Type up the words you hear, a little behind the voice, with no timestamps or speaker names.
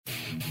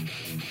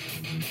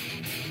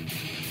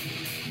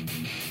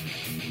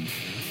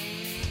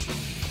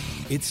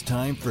It's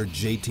time for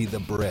JT the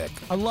Brick.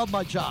 I love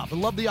my job. I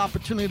love the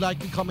opportunity that I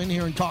can come in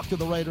here and talk to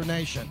the Raider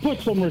Nation.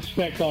 Put some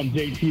respect on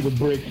JT the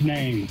Brick's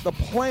name. The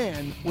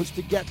plan was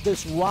to get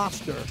this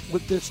roster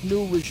with this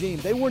new regime.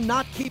 They were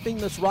not keeping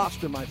this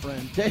roster, my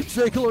friend. Dave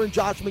Ziegler and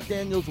Josh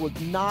McDaniels was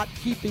not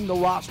keeping the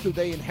roster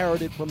they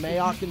inherited from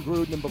Mayock and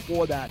Gruden and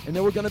before that. And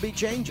there were going to be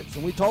changes,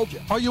 and we told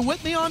you. Are you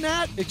with me on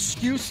that?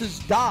 Excuses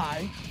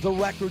die. The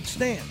record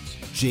stands.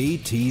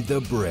 JT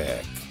the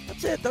Brick.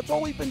 That's it. That's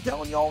all we've been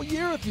telling you all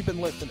year if you've been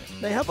listening.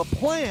 They have a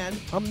plan.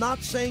 I'm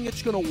not saying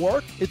it's going to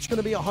work. It's going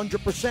to be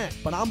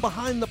 100%. But I'm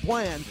behind the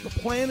plan. The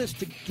plan is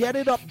to get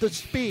it up to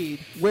speed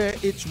where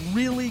it's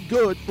really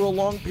good for a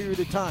long period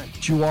of time.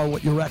 But you are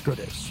what your record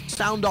is.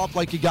 Sound off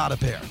like you got a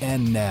pair.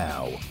 And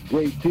now,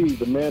 JT,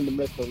 the man, the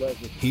myth, the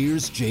legend.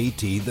 Here's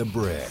JT the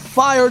Brick.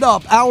 Fired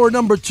up. Hour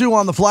number 2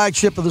 on the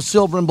flagship of the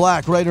Silver and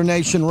Black Raider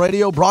Nation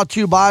Radio. Brought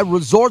to you by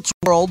Resorts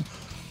World,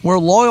 where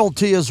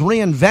loyalty is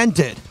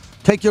reinvented.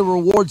 Take your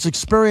rewards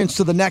experience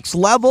to the next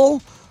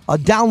level.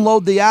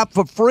 Download the app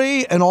for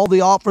free, and all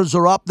the offers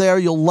are up there.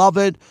 You'll love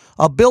it.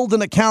 Build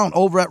an account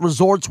over at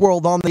Resorts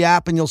World on the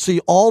app, and you'll see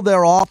all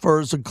their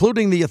offers,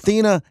 including the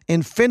Athena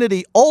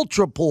Infinity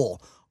Ultra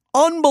Pool.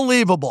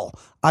 Unbelievable.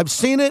 I've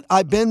seen it.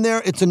 I've been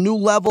there. It's a new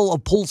level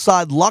of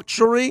poolside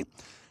luxury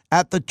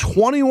at the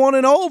 21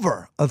 and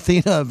over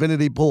Athena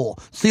Infinity Pool.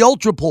 It's the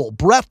Ultra Pool.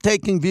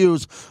 Breathtaking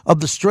views of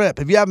the Strip.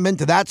 If you haven't been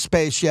to that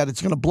space yet,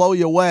 it's going to blow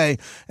you away.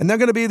 And they're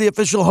going to be the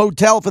official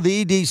hotel for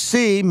the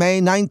EDC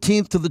May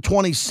 19th to the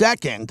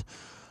 22nd.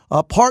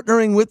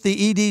 Partnering with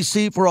the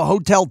EDC for a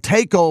hotel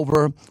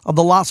takeover of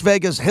the Las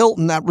Vegas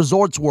Hilton at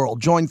Resorts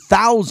World. Join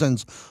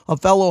thousands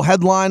of fellow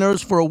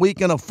headliners for a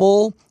weekend of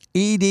full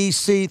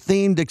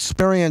EDC-themed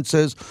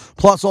experiences,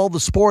 plus all the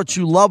sports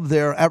you love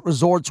there at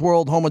Resorts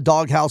World, home of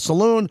Doghouse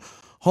Saloon,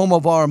 home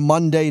of our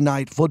Monday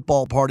night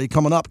football party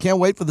coming up. Can't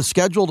wait for the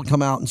schedule to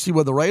come out and see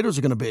where the Raiders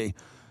are going to be.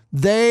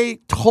 They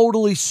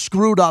totally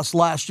screwed us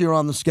last year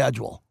on the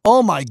schedule.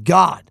 Oh, my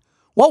God.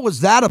 What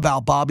was that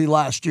about, Bobby,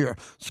 last year?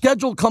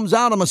 Schedule comes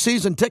out. I'm a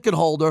season ticket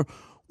holder.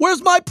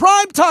 Where's my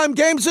primetime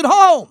games at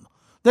home?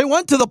 They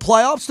went to the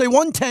playoffs. They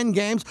won 10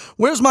 games.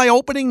 Where's my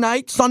opening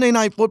night, Sunday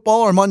night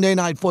football or Monday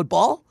night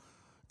football?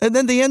 And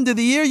then the end of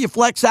the year, you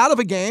flex out of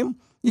a game.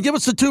 You give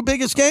us the 2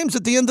 biggest games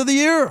at the end of the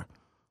year,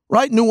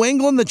 right? New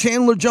England, the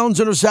Chandler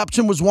Jones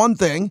interception was one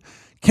thing.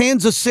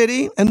 Kansas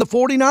City and the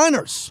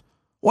 49ers.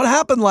 What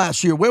happened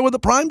last year? Where were the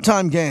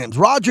primetime games?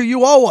 Roger,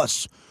 you owe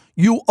us.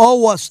 You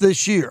owe us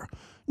this year.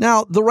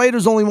 Now, the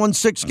Raiders only won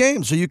 6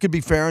 games, so you could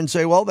be fair and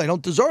say, well, they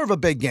don't deserve a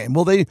big game.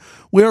 Well,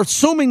 we're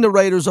assuming the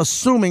Raiders are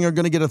going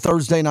to get a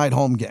Thursday night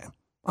home game.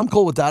 I'm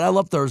cool with that. I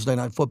love Thursday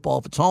night football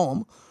if it's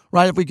home,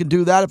 right? If we can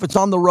do that. If it's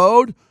on the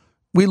road,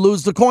 we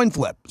lose the coin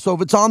flip. So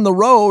if it's on the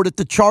road at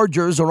the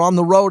Chargers or on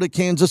the road at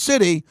Kansas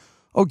City,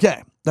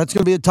 okay, that's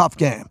going to be a tough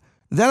game.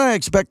 Then I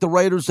expect the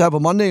Raiders to have a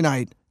Monday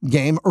night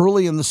game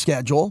early in the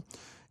schedule.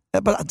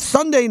 But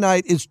Sunday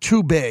night is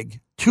too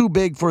big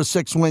for a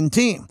 6-win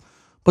team.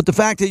 But the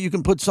fact that you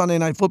can put Sunday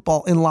night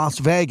football in Las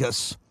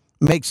Vegas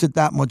makes it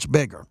that much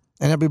bigger.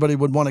 And everybody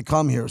would want to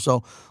come here.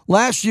 So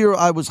last year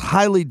I was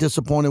highly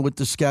disappointed with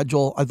the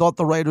schedule. I thought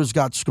the Raiders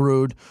got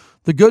screwed.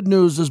 The good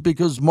news is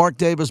because Mark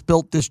Davis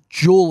built this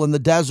jewel in the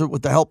desert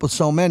with the help of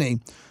so many,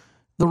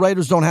 the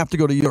Raiders don't have to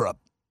go to Europe.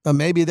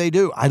 Maybe they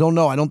do. I don't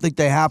know. I don't think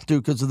they have to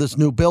because of this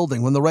new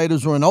building. When the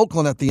Raiders were in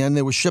Oakland at the end,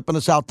 they were shipping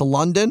us out to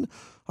London.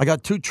 I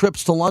got 2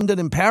 trips to London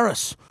and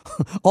Paris.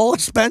 All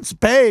expense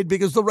paid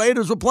because the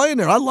Raiders were playing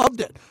there. I loved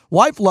it.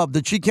 Wife loved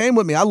it. She came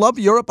with me. I love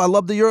Europe. I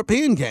love the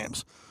European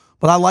games.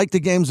 But I like the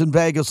games in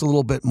Vegas a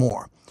little bit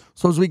more.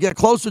 So as we get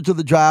closer to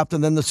the draft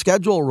and then the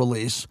schedule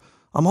release,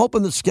 I'm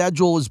hoping the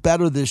schedule is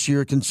better this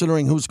year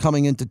considering who's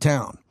coming into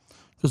town.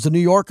 Because the New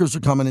Yorkers are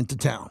coming into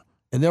town,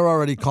 and they're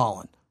already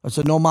calling. I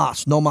said, no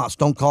mas,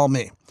 don't call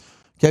me.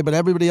 Okay, but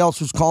everybody else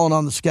who's calling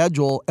on the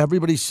schedule,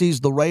 everybody sees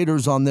the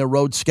Raiders on their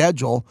road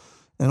schedule,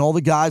 and all the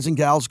guys and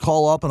gals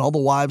call up, and all the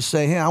wives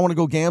say, hey, I want to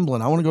go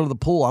gambling. I want to go to the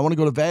pool. I want to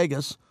go to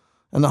Vegas.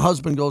 And the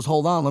husband goes,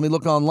 hold on, let me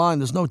look online.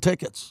 There's no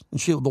tickets. And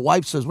the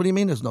wife says, what do you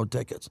mean there's no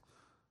tickets?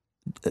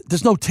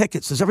 There's no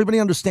tickets. Does everybody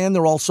understand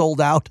they're all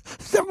sold out?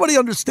 Does everybody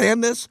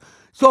understand this?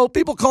 So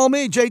people call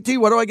me, JT,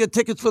 where do I get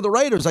tickets for the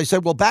Raiders? I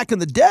said, well, back in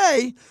the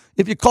day,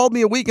 if you called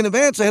me a week in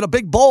advance, I had a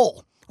big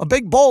bowl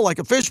like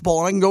a fish bowl,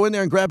 and I can go in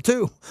there and grab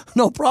 2.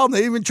 No problem.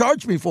 They even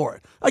charged me for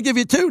it. I give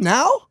you 2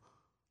 now?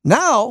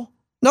 No.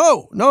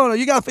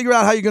 You got to figure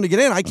out how you're going to get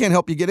in. I can't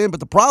help you get in, but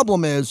the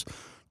problem is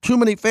too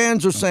many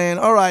fans are saying,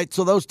 all right,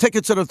 so those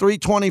tickets that are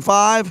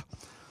 $325,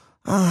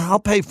 I'll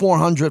pay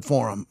 $400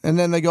 for them. And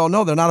then they go,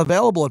 no, they're not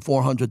available at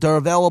 $400. They're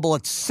available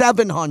at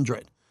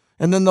 $700.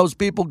 And then those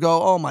people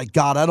go, oh, my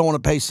God, I don't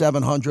want to pay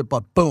 $700,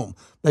 but boom.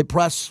 They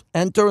press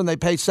enter and they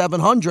pay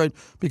 $700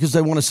 because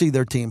they want to see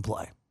their team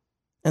play.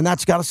 And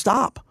that's got to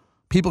stop.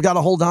 People got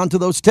to hold on to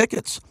those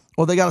tickets,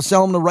 or they got to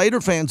sell them to Raider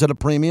fans at a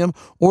premium,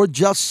 or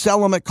just sell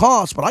them at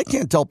cost. But I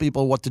can't tell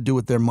people what to do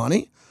with their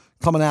money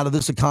coming out of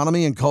this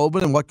economy and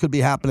COVID and what could be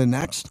happening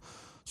next.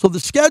 So the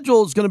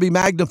schedule is going to be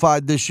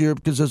magnified this year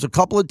because there's a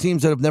couple of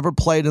teams that have never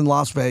played in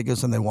Las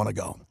Vegas and they want to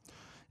go.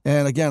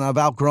 And again, I've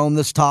outgrown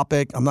this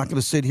topic. I'm not going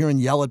to sit here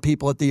and yell at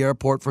people at the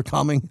airport for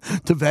coming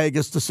to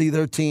Vegas to see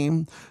their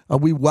team.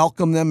 We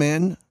welcome them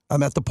in.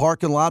 I'm at the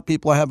parking lot.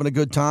 People are having a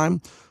good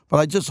time. But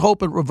I just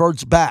hope it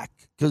reverts back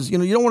because, you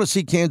don't want to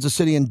see Kansas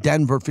City and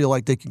Denver feel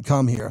like they can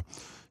come here.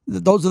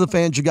 Those are the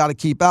fans you got to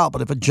keep out.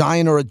 But if a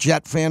Giant or a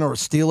Jet fan or a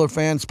Steeler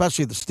fan,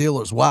 especially the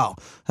Steelers, wow.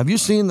 Have you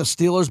seen the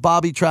Steelers,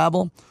 Bobby,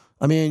 travel?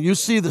 I mean, you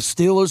see the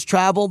Steelers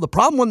travel. The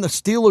problem when the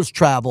Steelers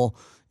travel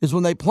is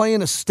when they play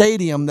in a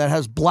stadium that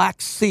has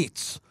black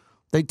seats.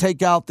 They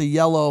take out the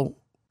yellow,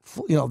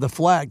 the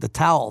flag, the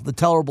towel, the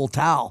terrible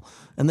towel,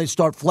 and they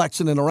start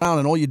flexing it around,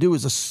 and all you do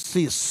is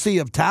see a sea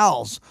of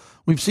towels.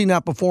 We've seen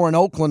that before in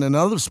Oakland and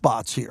other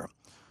spots here.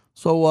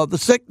 So the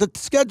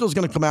schedule is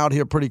going to come out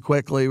here pretty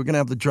quickly. We're going to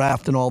have the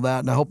draft and all that,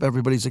 and I hope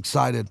everybody's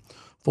excited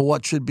for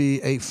what should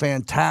be a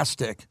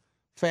fantastic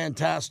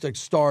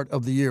start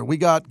of the year. We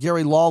got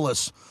Gary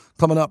Lawless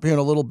coming up here in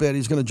a little bit.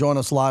 He's going to join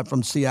us live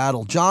from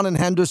Seattle. John and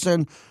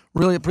Henderson,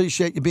 really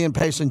appreciate you being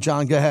patient.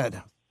 John, go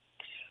ahead.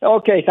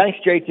 Okay, thanks,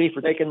 JT,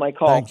 for taking my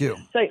call. Thank you.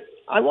 Say,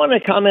 I want to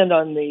comment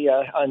on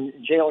on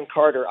Jalen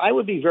Carter. I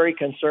would be very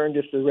concerned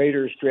if the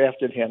Raiders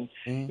drafted him.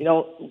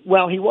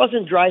 While he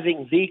wasn't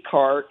driving the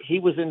car, he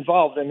was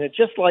involved in it.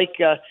 Just like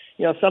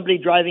somebody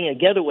driving a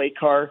getaway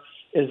car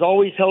is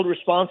always held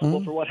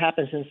responsible for what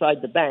happens inside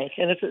the bank,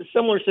 and it's a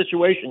similar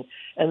situation.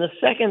 And the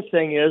second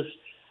thing is,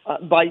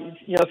 by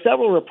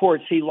several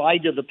reports, he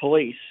lied to the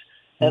police,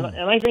 and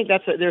I think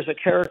there's a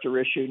character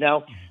issue.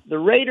 Now, the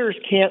Raiders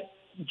can't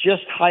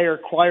just hire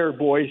choir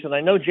boys, and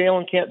I know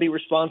Jalen can't be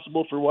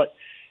responsible for what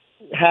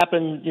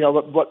happened,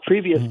 what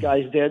previous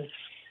guys did.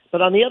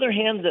 But on the other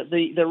hand,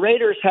 the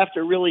Raiders have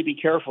to really be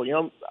careful.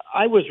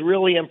 I was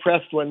really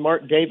impressed when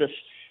Mark Davis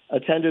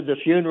attended the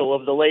funeral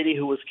of the lady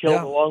who was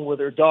killed along with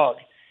her dog,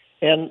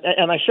 and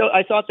I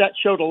thought that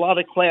showed a lot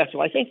of class.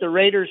 So I think the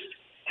Raiders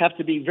have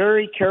to be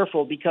very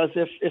careful because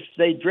if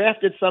they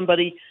drafted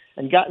somebody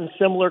and got in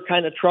similar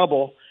kind of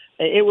trouble,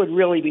 it would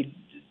really be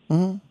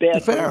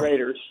bad for the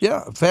Raiders.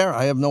 Yeah, fair.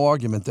 I have no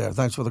argument there.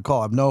 Thanks for the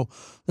call.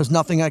 There's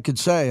nothing I could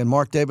say. And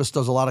Mark Davis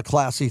does a lot of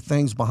classy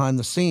things behind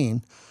the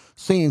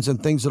scenes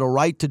and things that are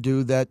right to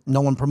do that no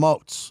one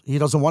promotes. He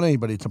doesn't want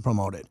anybody to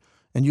promote it.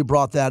 And you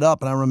brought that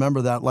up, and I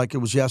remember that like it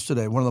was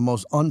yesterday. One of the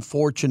most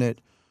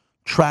unfortunate,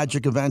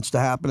 tragic events to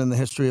happen in the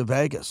history of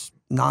Vegas.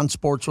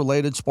 Non-sports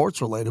related,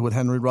 sports related with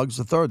Henry Ruggs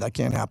III. That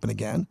can't happen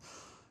again.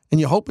 And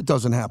you hope it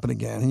doesn't happen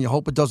again. And you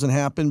hope it doesn't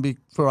happen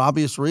for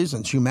obvious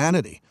reasons,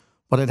 humanity.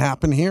 But it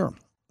happened here,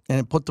 and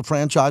it put the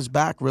franchise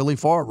back really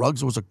far.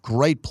 Ruggs was a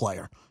great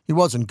player. He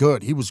wasn't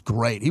good. He was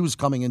great. He was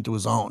coming into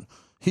his own.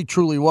 He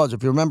truly was.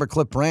 If you remember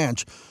Cliff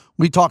Branch,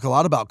 we talk a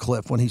lot about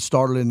Cliff when he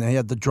started and he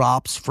had the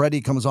drops. Freddie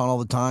comes on all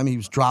the time. He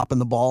was dropping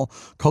the ball.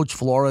 Coach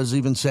Flores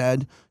even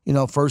said,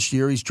 first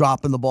year he's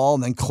dropping the ball,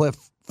 and then Cliff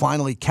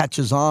finally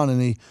catches on,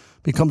 and he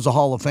becomes a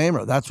Hall of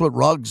Famer. That's what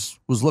Ruggs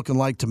was looking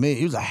like to me.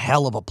 He was a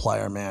hell of a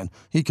player, man.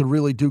 He could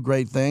really do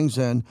great things,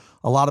 and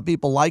a lot of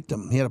people liked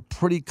him. He had a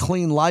pretty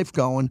clean life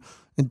going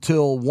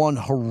until one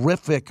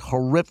horrific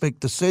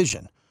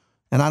decision.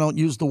 And I don't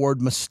use the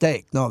word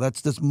mistake. No,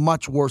 that's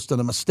much worse than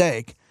a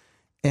mistake.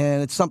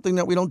 And it's something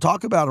that we don't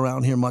talk about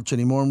around here much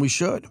anymore, and we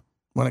should.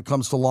 When it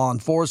comes to law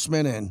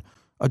enforcement and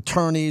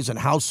attorneys and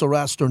house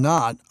arrest or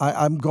not,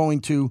 I'm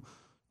going to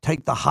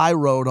take the high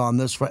road on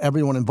this for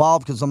everyone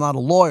involved because I'm not a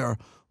lawyer,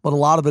 but a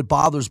lot of it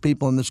bothers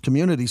people in this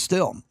community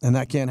still, and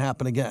that can't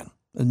happen again.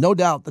 There's no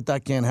doubt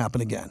that can't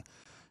happen again.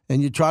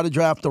 And you try to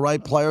draft the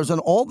right players,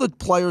 and all the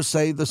players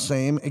say the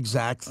same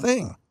exact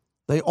thing.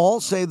 They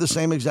all say the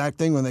same exact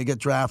thing when they get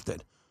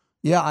drafted.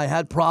 Yeah, I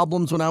had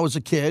problems when I was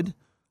a kid.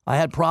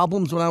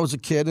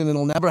 And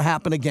it'll never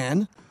happen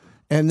again,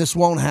 and this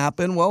won't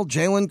happen. Well,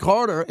 Jalen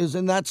Carter is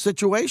in that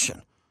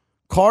situation.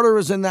 Carter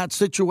is in that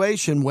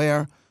situation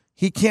where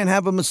he can't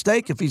have a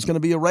mistake if he's going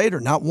to be a Raider,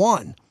 not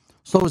one.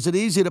 So is it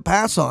easy to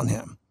pass on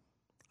him?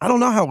 I don't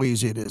know how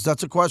easy it is.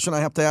 That's a question I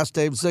have to ask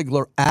Dave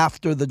Ziegler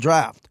after the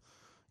draft.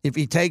 If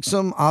he takes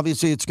him,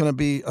 obviously it's going to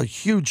be a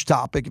huge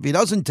topic. If he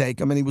doesn't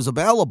take him and he was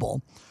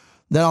available,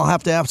 then I'll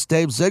have to ask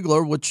Dave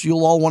Ziegler, which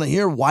you'll all want to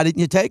hear, why didn't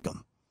you take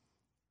him?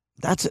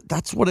 That's it.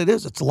 That's what it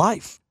is. It's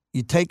life.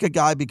 You take a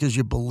guy because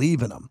you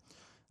believe in him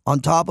on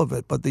top of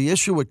it. But the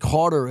issue with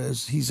Carter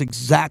is he's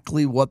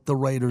exactly what the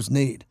Raiders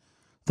need.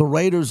 The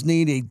Raiders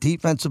need a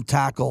defensive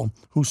tackle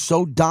who's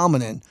so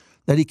dominant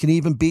that he can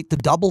even beat the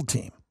double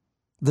team.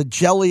 The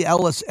Jelly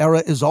Ellis era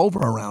is over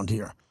around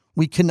here.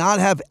 We cannot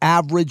have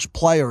average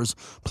players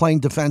playing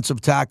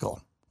defensive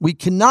tackle. We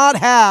cannot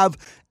have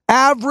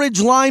average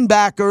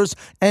linebackers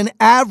and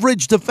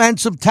average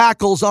defensive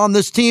tackles on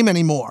this team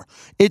anymore.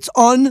 It's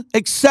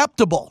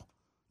unacceptable.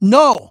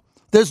 No,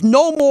 there's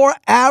no more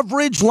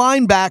average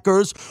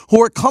linebackers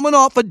who are coming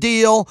off a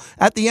deal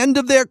at the end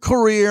of their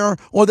career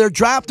or they're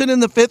drafted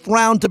in the 5th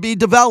round to be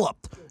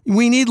developed.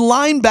 We need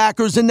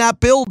linebackers in that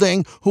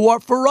building who are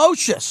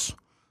ferocious.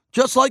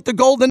 Just like the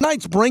Golden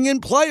Knights bring in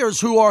players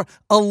who are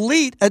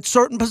elite at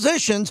certain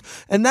positions,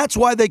 and that's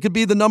why they could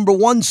be the number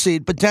 1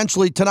 seed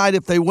potentially tonight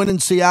if they win in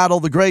Seattle.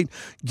 The great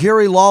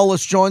Gary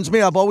Lawless joins me.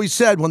 I've always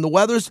said when the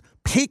weather's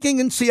peaking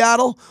in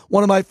Seattle,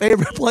 one of my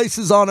favorite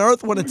places on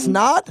earth. When it's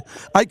not,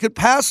 I could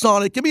pass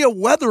on it. Give me a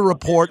weather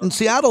report in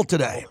Seattle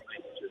today.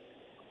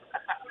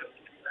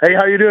 Hey,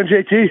 how you doing,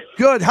 JT?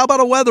 Good. How about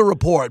a weather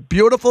report?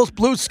 Beautiful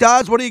blue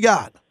skies. What do you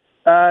got?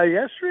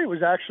 Yesterday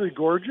was actually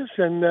gorgeous,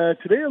 and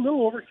today a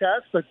little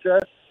overcast,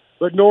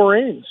 but no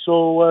rain,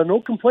 so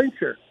no complaints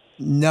here.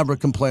 Never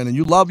complaining.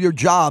 You love your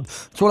job.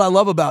 That's what I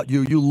love about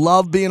you. You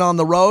love being on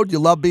the road. You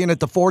love being at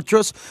the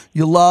Fortress.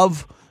 You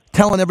love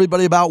telling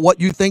everybody about what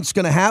you think's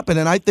going to happen.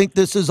 And I think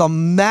this is a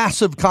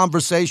massive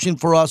conversation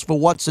for us for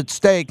what's at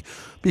stake,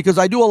 because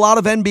I do a lot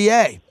of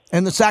NBA.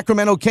 And the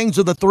Sacramento Kings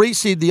are the 3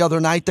 seed the other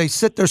night. They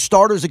sit their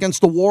starters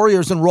against the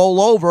Warriors and roll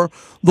over.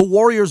 The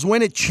Warriors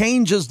win. It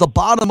changes the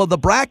bottom of the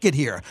bracket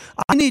here.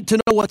 I need to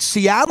know what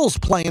Seattle's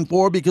playing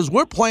for, because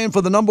we're playing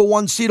for the number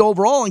 1 seed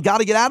overall and got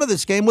to get out of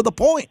this game with a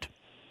point.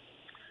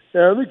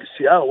 Yeah, I think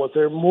Seattle, what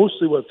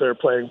they're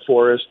playing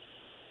for is,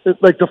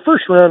 like, the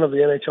first round of the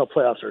NHL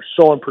playoffs are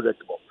so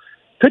unpredictable.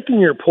 Picking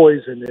your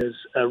poison is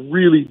a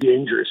really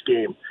dangerous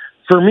game.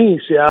 For me,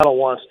 Seattle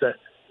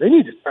they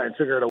need to try and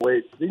figure out a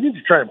way. They need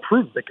to try and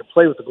prove they can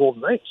play with the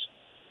Golden Knights.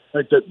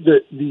 Like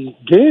the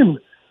game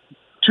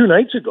 2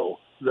 nights ago,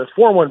 the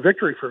 4-1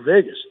 victory for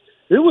Vegas,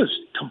 it was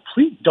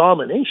complete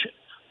domination.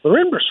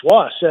 Laurent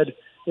Brossoit said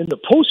in the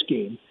post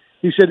game,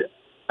 he said,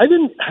 I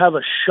didn't have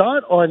a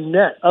shot on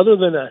net other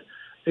than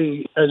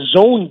a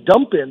zone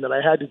dump in that I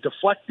had to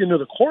deflect into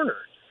the corner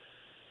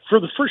for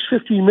the first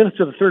 15 minutes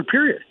of the third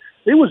period.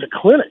 It was a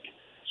clinic.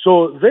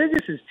 So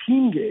Vegas's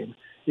team game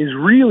is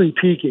really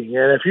peaking,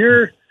 and if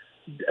you're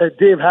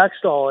Dave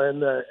Haxtell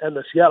and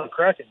the Seattle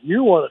Kraken,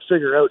 you want to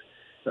figure out,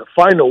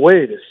 find a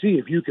way to see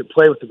if you can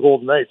play with the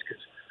Golden Knights,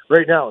 because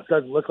right now it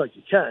doesn't look like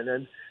you can.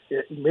 And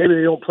maybe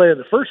they don't play in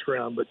the first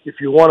round, but if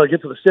you want to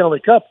get to the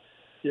Stanley Cup,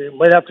 you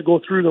might have to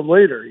go through them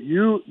later.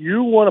 You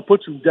want to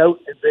put some doubt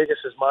in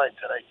Vegas's mind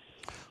tonight.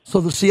 So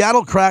the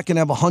Seattle Kraken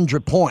have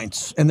 100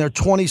 points, and they're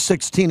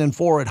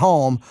 20-16-4 at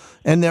home,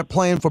 and they're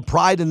playing for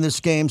pride in this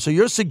game. So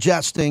you're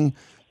suggesting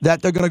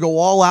that they're going to go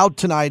all out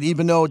tonight,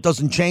 even though it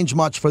doesn't change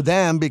much for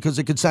them, because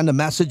it could send a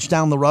message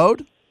down the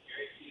road?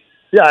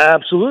 Yeah,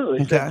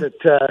 absolutely. Okay.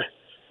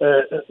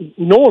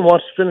 No one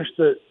wants to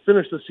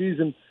finish the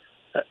season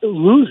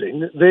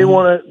losing. They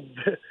want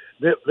to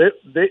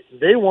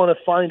they want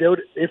to find out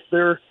if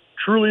they're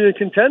truly a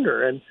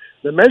contender, and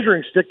the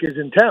measuring stick is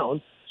in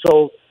town.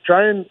 So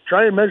try and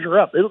measure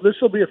up. This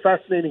will be a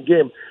fascinating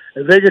game.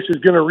 And Vegas is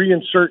going to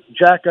reinsert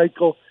Jack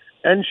Eichel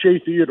and Shea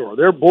Theodore.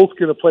 They're both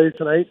going to play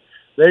tonight.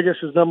 Vegas'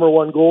 number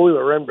 1 goalie,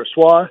 Laurent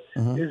Brossoit,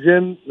 is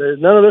in. There's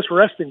none of this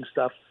resting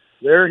stuff.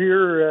 They're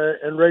here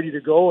and ready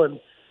to go. And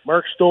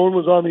Mark Stone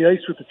was on the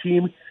ice with the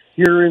team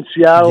here in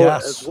Seattle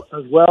as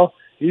well.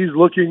 He's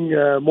looking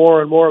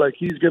more and more like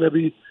he's going to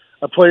be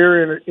a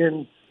player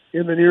in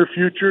the near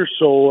future.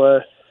 So,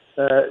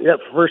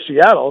 for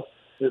Seattle,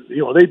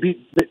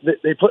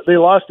 they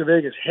lost to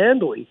Vegas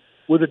handily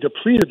with a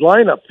depleted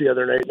lineup the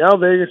other night. Now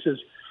Vegas is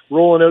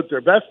rolling out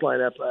their best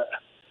lineup.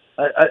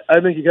 I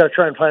think you got to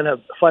try and find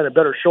a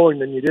better showing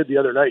than you did the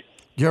other night.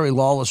 Gary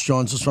Lawless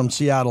joins us from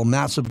Seattle.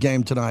 Massive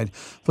game tonight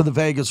for the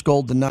Vegas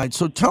Golden Knights.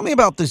 So tell me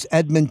about this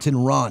Edmonton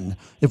run.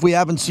 If we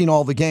haven't seen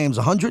all the games,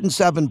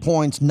 107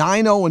 points,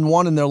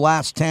 9-0-1 in their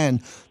last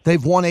 10.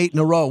 They've won 8 in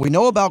a row. We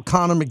know about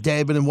Connor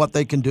McDavid and what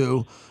they can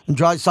do, and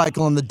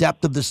Draisaitl and the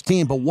depth of this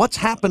team. But what's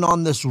happened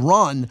on this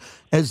run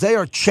as they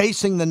are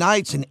chasing the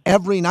Knights, and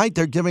every night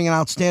they're giving an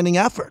outstanding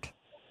effort?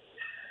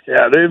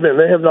 Yeah,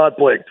 they have not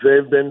blinked.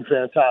 They've been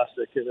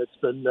fantastic, and it's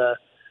been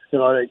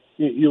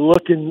you're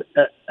looking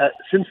at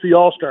since the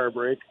All-Star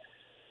break.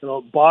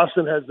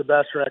 Boston has the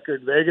best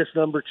record, Vegas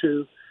number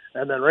 2,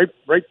 and then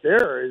right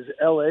there is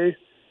LA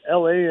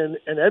and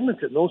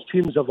Edmonton. Those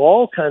teams have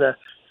all kind of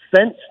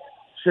fenced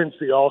since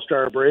the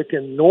All-Star break,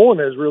 and no one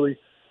has really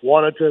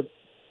wanted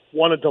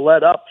to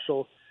let up.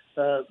 So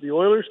the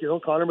Oilers,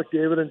 Connor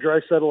McDavid and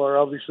Draisaitl are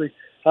obviously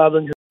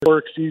having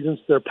historic seasons.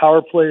 Their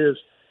power play is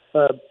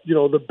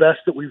the best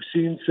that we've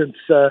seen since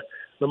the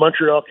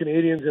Montreal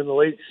Canadiens in the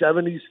late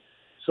 70s.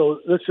 So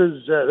this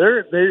is they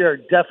are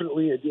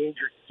definitely a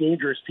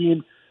dangerous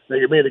team.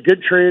 They made a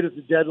good trade at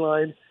the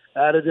deadline,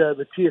 added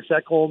Matthias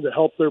Ekholm to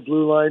help their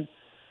blue line,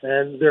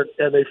 and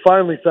they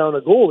finally found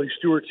a goalie.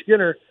 Stuart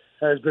Skinner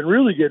has been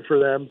really good for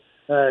them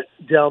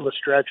down the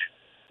stretch.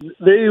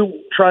 They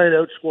try and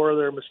outscore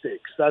their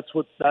mistakes. That's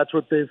what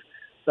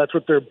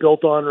they're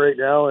built on right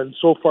now, and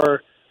so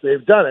far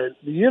they've done it.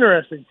 The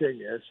interesting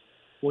thing is,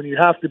 when you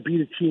have to beat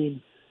a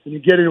team, when you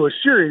get into a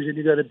series and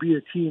you got to beat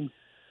a team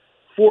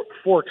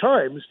four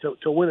times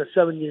to win a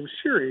 7-game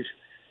series,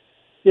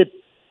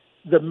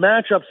 the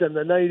matchups and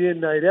the night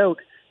in, night out,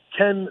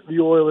 can the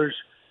Oilers,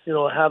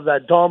 have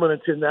that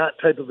dominance in that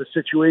type of a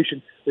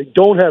situation? They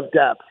don't have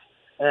depth,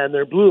 and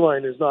their blue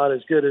line is not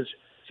as good as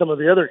some of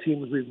the other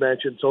teams we've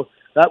mentioned. So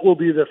that will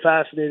be the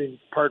fascinating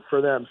part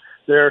for them.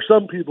 There are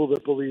some people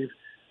that believe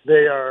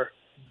they are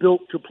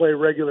built to play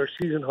regular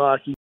season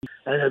hockey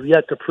and have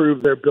yet to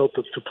prove they're built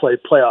to play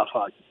playoff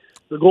hockey.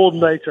 The Golden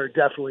Knights are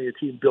definitely a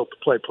team built to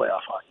play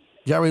playoff hockey.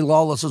 Gary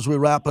Lawless as we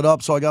wrap it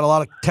up. So I got a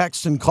lot of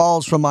texts and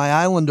calls from my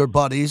Islander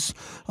buddies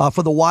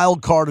for the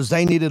wild card as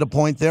they needed a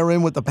point. They're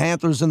in with the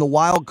Panthers in the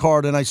wild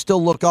card, and I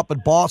still look up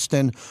at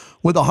Boston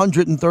with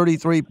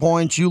 133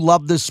 points. You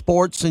love this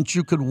sport since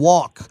you could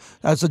walk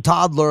as a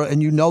toddler,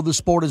 and you know the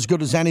sport as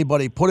good as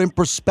anybody. Put in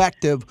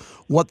perspective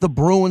what the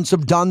Bruins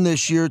have done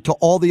this year to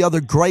all the other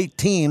great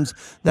teams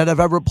that have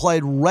ever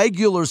played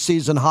regular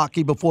season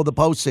hockey before the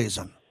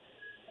postseason.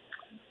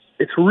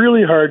 It's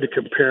really hard to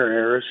compare,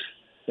 Harris.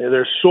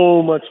 There's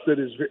so much that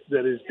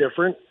is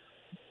different,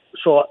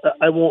 so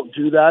I won't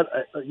do that.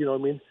 You know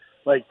what I mean?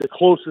 Like, the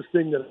closest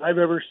thing that I've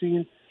ever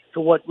seen to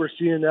what we're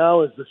seeing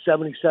now is the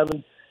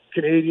 77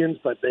 Canadians,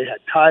 but they had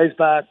ties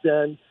back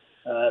then.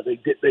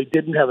 They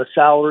didn't have a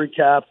salary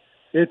cap.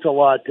 It's a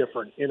lot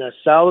different. In a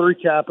salary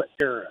cap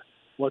era,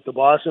 what the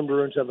Boston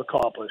Bruins have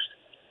accomplished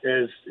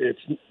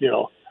it's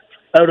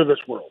out of this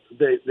world.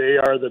 They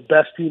are the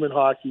best team in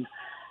hockey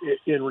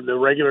in the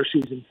regular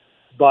season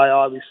by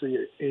obviously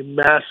a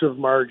massive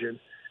margin.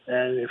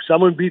 And if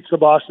someone beats the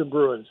Boston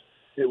Bruins,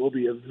 it will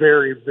be a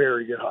very,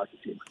 very good hockey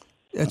team.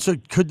 And so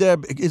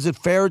is it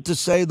fair to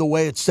say the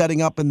way it's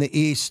setting up in the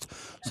East?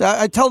 So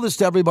I tell this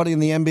to everybody in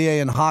the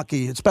NBA and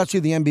hockey, especially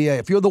the NBA.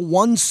 If you're the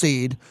 1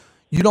 seed,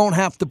 you don't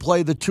have to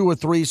play the 2 or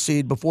 3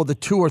 seed before the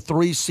 2 or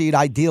 3 seed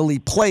ideally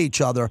play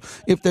each other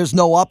if there's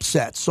no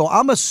upsets. So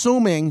I'm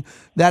assuming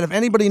that if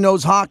anybody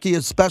knows hockey,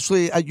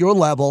 especially at your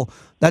level,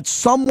 that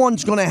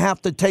someone's going to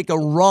have to take a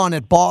run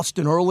at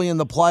Boston early in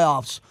the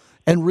playoffs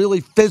and really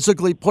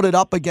physically put it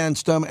up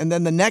against them. And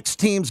then the next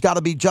team's got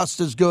to be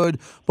just as good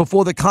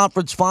before the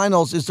conference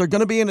finals. Is there going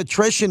to be an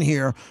attrition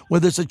here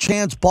where there's a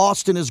chance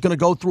Boston is going to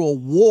go through a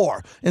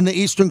war in the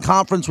Eastern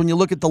Conference when you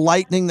look at the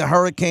Lightning, the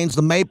Hurricanes,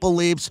 the Maple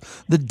Leafs,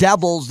 the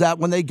Devils, that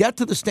when they get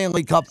to the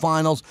Stanley Cup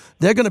finals,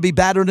 they're going to be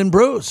battered and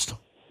bruised?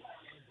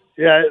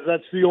 Yeah,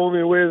 that's the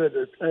only way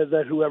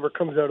that whoever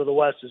comes out of the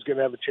West is going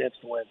to have a chance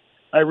to win.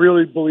 I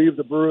really believe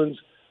the Bruins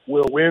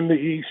will win the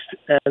East,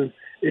 and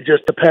it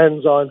just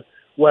depends on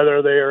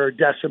whether they are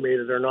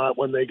decimated or not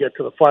when they get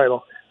to the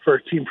final for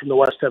a team from the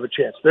West to have a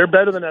chance. They're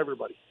better than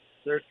everybody.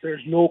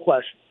 There's no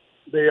question.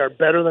 They are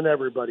better than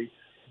everybody,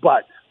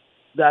 but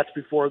that's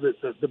before the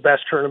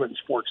best tournament in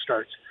sports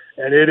starts,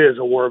 and it is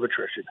a war of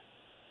attrition.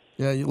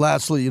 Yeah,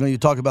 lastly, you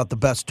talk about the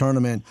best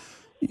tournament.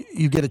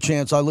 You get a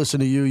chance, I listen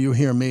to you, you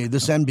hear me.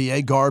 This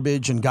NBA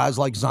garbage and guys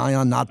like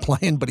Zion not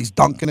playing, but he's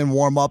dunking in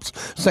warm-ups,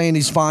 saying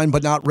he's fine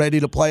but not ready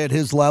to play at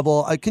his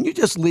level. Can you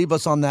just leave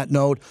us on that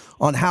note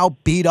on how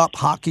beat-up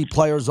hockey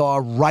players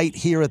are right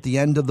here at the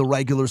end of the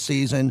regular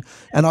season,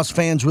 and us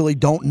fans really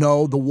don't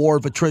know the war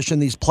of attrition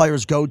these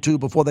players go to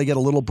before they get a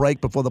little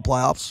break before the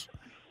playoffs?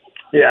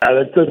 Yeah,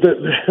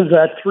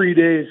 that 3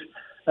 days,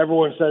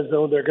 everyone says,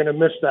 though, they're going to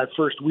miss that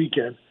first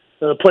weekend.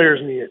 The players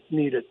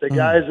need it. The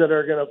guys that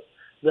are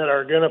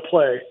going to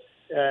play,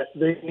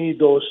 they need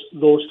those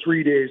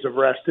 3 days of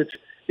rest.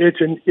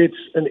 It's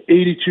an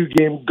 82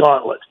 game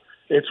gauntlet.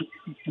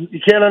 You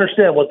can't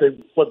understand what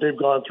they've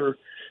gone through,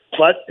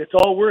 but it's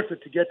all worth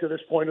it to get to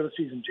this point of the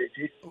season,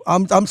 JT.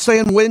 I'm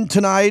saying win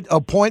tonight.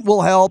 A point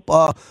will help.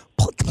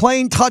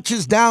 Plane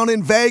touches down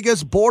in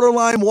Vegas.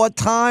 Borderline what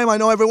time? I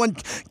know everyone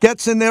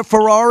gets in their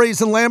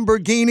Ferraris and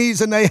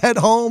Lamborghinis and they head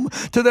home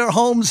to their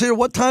homes here.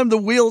 What time the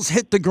wheels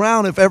hit the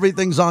ground if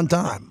everything's on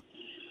time?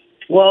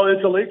 Well,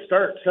 it's a late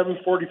start,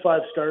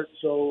 7:45 start,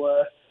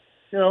 so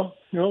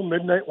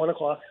midnight, 1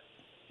 o'clock.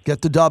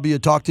 Get the W.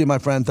 Talk to you, my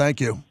friend. Thank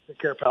you. Take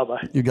care, pal.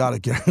 Bye. You got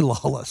it, Gary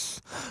Lawless.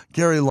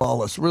 Gary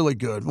Lawless, really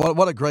good.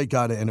 What a great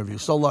guy to interview.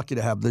 So lucky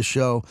to have this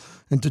show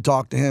and to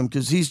talk to him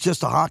because he's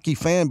just a hockey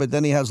fan, but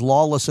then he has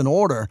Lawless in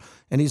order,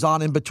 and he's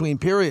on in between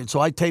periods.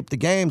 So I tape the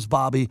games,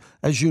 Bobby,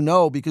 as you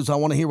know, because I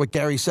want to hear what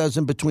Gary says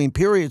in between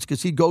periods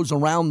because he goes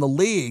around the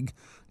league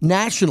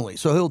nationally.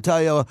 So he'll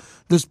tell you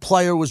this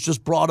player was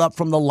just brought up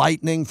from the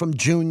Lightning, from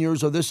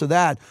juniors, or this or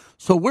that.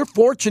 So we're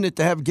fortunate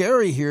to have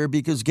Gary here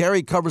because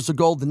Gary covers the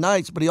Golden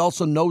Knights, but he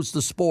also knows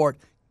the sport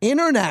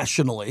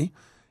internationally,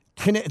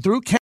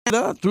 through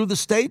Canada, through the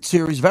States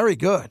here. He's very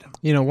good.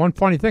 One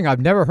funny thing,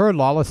 I've never heard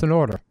Lawless in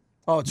order.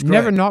 Oh, it's great.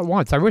 Never, not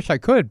once. I wish I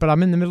could, but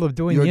I'm in the middle of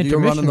doing the intermission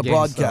You're running the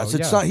games, broadcast. so,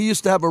 It's yeah. not. He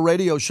used to have a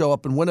radio show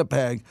up in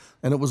Winnipeg,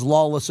 and it was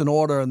Lawless in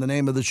Order, and the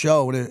name of the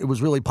show, and it was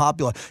really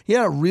popular. He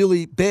had a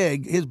really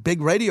his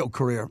big radio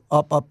career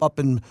up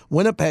in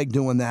Winnipeg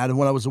doing that, and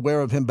when I was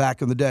aware of him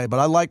back in the day. But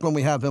I like when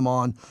we have him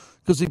on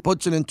because he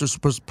puts it into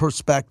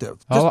perspective.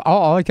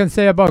 All I can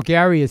say about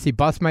Gary is he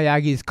busts my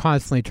Aggies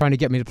constantly trying to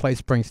get me to play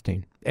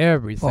Springsteen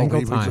every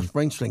single time. He's a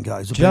Springsteen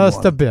guy.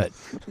 Just a bit.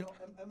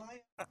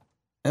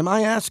 Am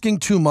I asking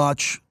too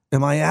much?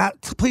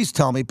 Please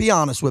tell me. Be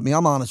honest with me.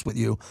 I'm honest with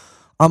you.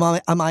 Am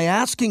I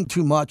asking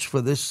too much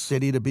for this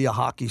city to be a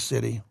hockey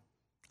city?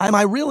 Am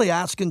I really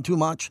asking too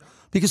much?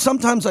 Because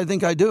sometimes I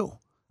think I do.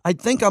 I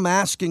think I'm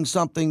asking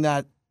something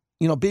that,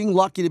 being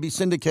lucky to be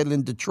syndicated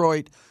in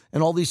Detroit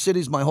and all these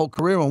cities my whole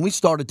career. When we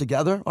started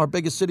together, our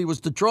biggest city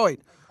was Detroit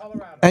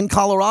and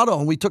Colorado,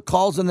 and we took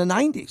calls in the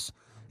 90s.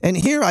 And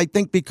here, I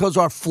think because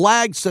our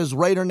flag says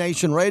Raider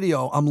Nation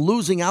Radio, I'm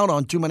losing out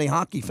on too many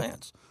hockey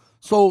fans.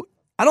 So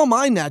I don't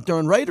mind that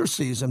during Raider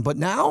season, but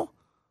now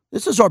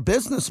this is our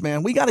business,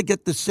 man. We got to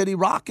get this city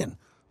rocking.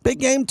 Big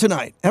game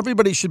tonight.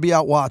 Everybody should be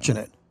out watching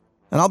it.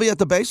 And I'll be at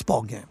the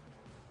baseball game.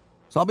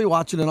 So I'll be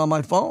watching it on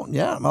my phone.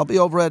 Yeah, I'll be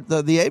over at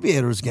the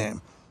Aviators game.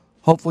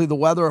 Hopefully the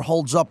weather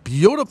holds up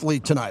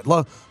beautifully tonight.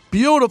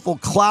 Beautiful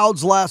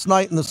clouds last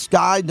night in the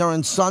sky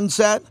during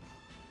sunset.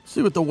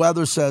 See what the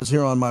weather says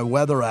here on my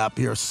weather app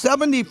here.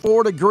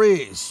 74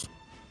 degrees.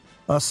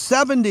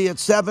 70 at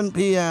 7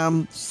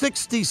 p.m.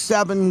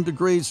 67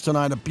 degrees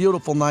tonight. A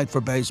beautiful night for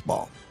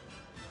baseball.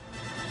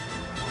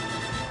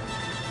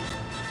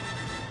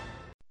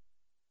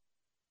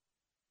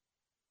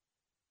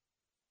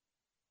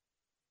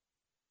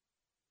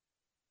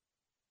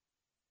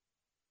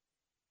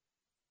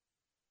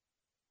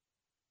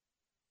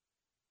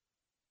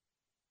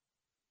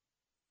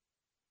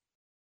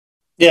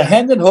 Yeah,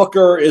 Hendon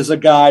Hooker is a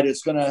guy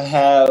that's going to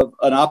have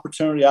an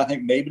opportunity, I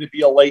think, maybe to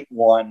be a late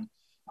one.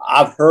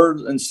 I've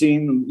heard and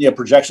seen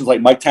projections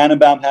like Mike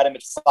Tannenbaum had him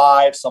at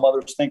 5. Some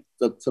others think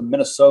to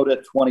Minnesota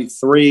at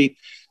 23.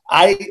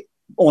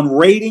 On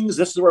ratings,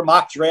 this is where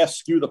mock drafts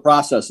skew the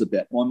process a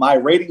bit. On my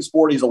ratings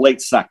board, he's a late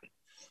second.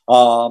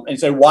 And you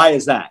say, why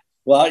is that?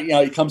 Well,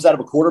 he comes out of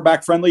a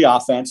quarterback-friendly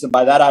offense, and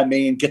by that I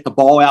mean get the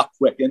ball out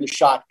quick in the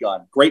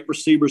shotgun. Great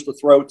receivers to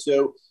throw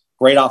to.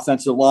 Great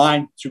offensive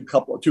line,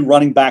 two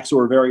running backs who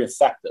are very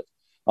effective.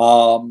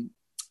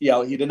 He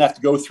didn't have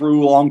to go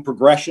through long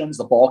progressions.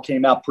 The ball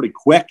came out pretty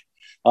quick.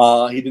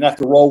 He didn't have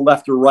to roll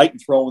left or right and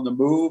throw in the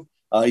move.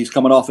 He's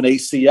coming off an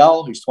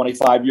ACL. He's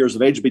 25 years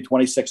of age. He'll be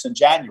 26 in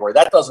January.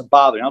 That doesn't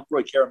bother me. I don't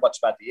really care much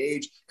about the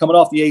age. Coming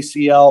off the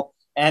ACL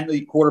and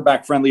the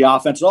quarterback-friendly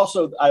offense.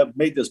 Also, I've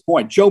made this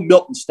point. Joe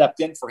Milton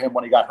stepped in for him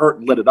when he got hurt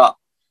and lit it up.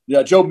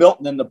 Joe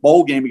Milton in the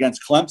bowl game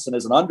against Clemson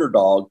as an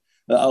underdog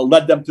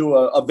led them to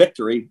a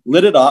victory,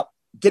 lit it up,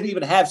 didn't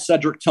even have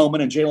Cedric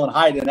Tillman and Jalen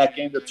Hyde in that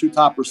game, the 2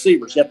 top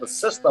receivers. Yet the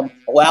system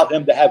allowed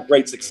him to have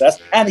great success,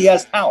 and he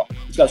has talent.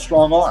 He's got a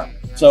strong arm.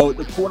 So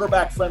the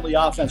quarterback-friendly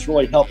offense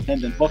really helped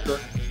Hendon Hooker.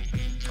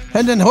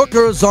 Hendon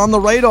Hooker is on the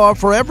radar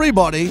for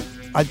everybody.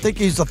 I think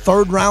he's a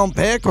 3rd-round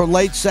pick or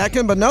late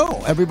second, but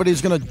no,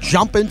 everybody's going to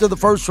jump into the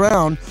 1st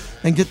round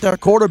and get their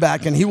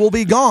quarterback, and he will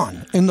be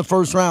gone in the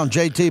 1st round.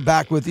 JT,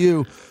 back with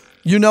you.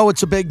 You know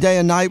it's a big day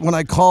and night when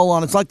I call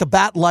on. It's like the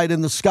bat light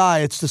in the sky.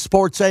 It's the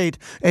Sports 8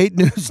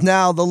 News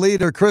Now. The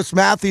leader, Chris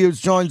Matthews,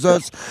 joins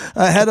us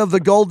ahead of the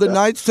Golden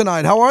Knights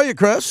tonight. How are you,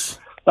 Chris?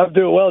 I'm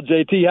doing well,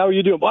 JT. How are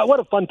you doing? Boy, what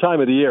a fun time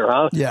of the year,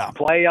 huh? Yeah.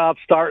 Playoffs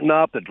starting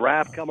up, the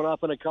draft coming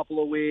up in a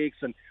couple of weeks,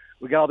 and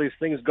we got all these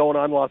things going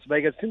on in Las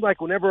Vegas. It seems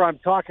like whenever I'm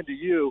talking to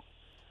you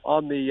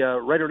on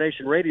the Raider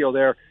Nation radio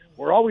there,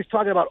 we're always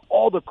talking about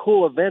all the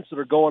cool events that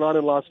are going on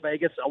in Las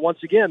Vegas. And once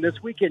again, this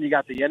weekend you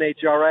got the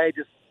NHRA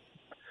just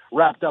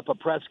wrapped up a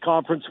press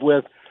conference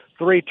with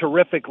 3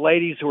 terrific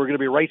ladies who are going to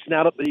be racing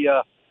out at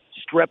the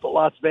Strip at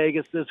Las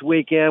Vegas this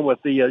weekend with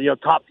the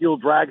top fuel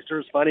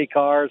dragsters, funny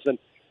cars, and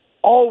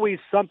always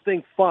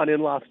something fun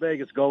in Las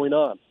Vegas going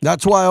on.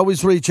 That's why I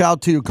always reach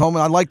out to you,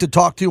 Coleman. I'd like to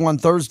talk to you on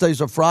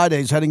Thursdays or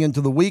Fridays heading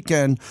into the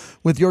weekend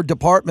with your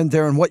department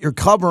there and what you're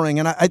covering.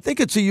 And I think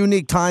it's a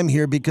unique time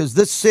here because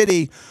this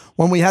city,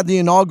 when we had the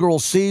inaugural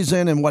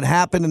season and what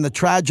happened and the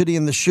tragedy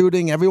and the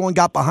shooting, everyone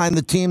got behind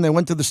the team. They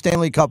went to the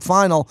Stanley Cup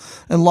final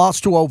and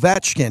lost to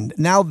Ovechkin.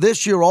 Now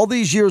this year, all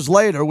these years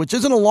later, which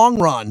isn't a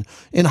long run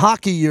in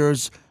hockey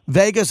years,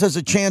 Vegas has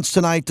a chance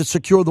tonight to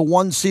secure the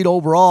 1 seed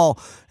overall.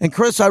 And,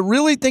 Chris, I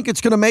really think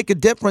it's going to make a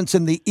difference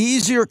in the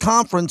easier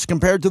conference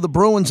compared to the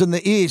Bruins in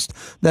the East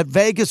that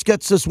Vegas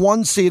gets this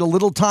 1 seed, a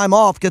little time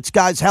off, gets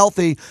guys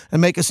healthy,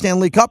 and make a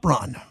Stanley Cup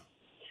run.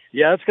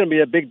 Yeah, it's going to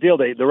be a big deal.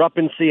 They're up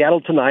in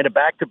Seattle tonight, a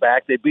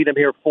back-to-back. They beat them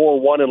here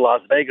 4-1 in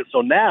Las Vegas.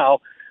 So now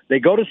they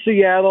go to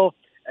Seattle,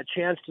 a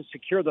chance to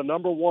secure the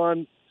number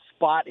 1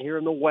 spot here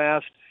in the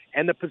West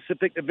and the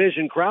Pacific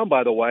Division crown,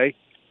 by the way.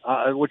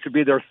 Which would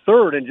be their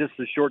 3rd in just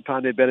the short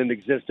time they've been in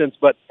existence.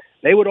 But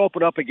they would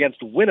open up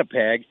against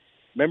Winnipeg.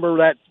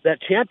 Remember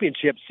that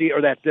championship,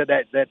 or that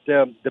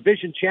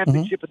division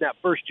championship in that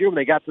first year when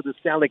they got to the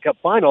Stanley Cup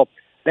final.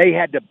 They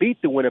had to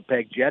beat the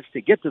Winnipeg Jets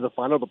to get to the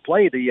final to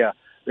play the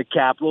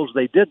Capitals.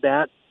 They did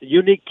that. A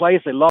unique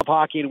place. They love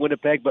hockey in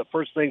Winnipeg. But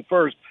first thing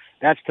first,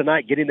 that's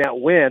tonight, getting that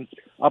win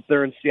up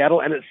there in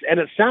Seattle. And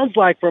it sounds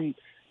like from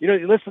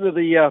you listen to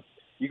the.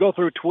 You go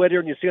through Twitter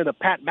and you see on the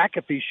Pat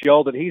McAfee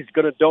show that he's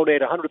going to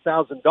donate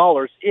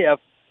 $100,000 if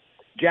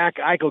Jack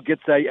Eichel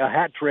gets a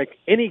hat trick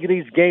any of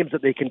these games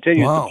that they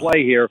continue to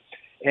play here.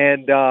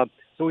 And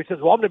so he says,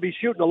 well, I'm going to be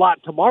shooting a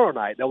lot tomorrow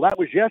night. Now, that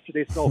was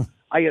yesterday, so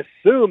I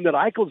assume that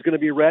Eichel's going to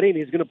be ready and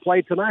he's going to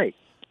play tonight.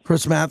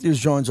 Chris Matthews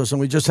joins us,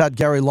 and we just had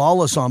Gary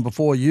Lawless on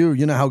before you.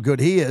 You know how good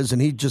he is, and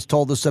he just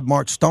told us that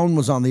Mark Stone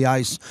was on the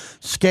ice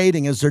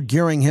skating as they're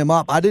gearing him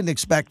up. I didn't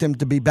expect him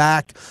to be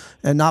back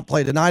and not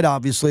play tonight,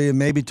 obviously, and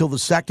maybe till the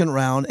 2nd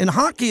round. In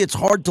hockey, it's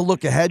hard to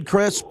look ahead,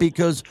 Chris,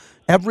 because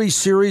every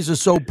series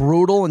is so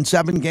brutal in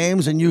 7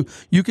 games, and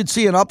you could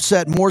see an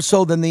upset more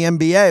so than the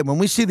NBA. When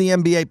we see the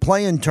NBA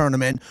play-in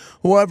tournament,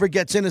 whoever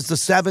gets in as the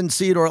 7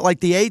 seed or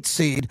like the 8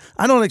 seed,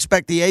 I don't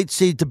expect the 8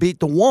 seed to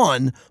beat the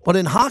 1, but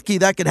in hockey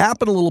that could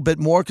happen a little bit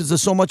more because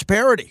there's so much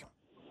parity.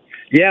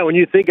 Yeah, when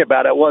you think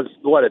about it, it was,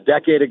 a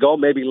decade ago,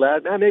 maybe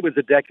less. Maybe it was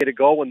a decade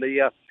ago when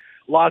the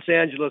Los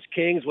Angeles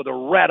Kings with a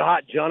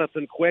red-hot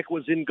Jonathan Quick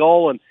was in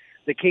goal, and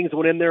the Kings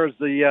went in there as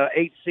the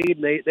 8th seed,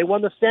 and they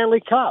won the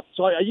Stanley Cup.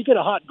 So you get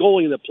a hot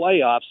goalie in the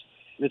playoffs,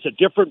 and it's a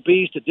different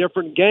beast, a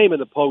different game in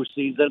the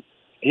postseason.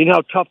 And you know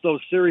how tough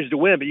those series to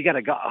win, but you got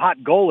a hot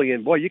goalie,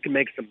 and boy, you can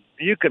make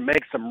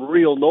some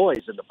real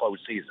noise in the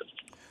postseason.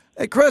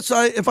 Hey, Chris,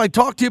 if I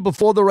talk to you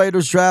before the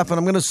Raiders draft, and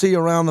I'm going to see you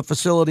around the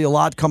facility a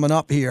lot coming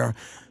up here,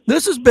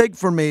 this is big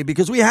for me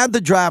because we had the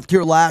draft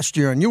here last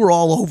year, and you were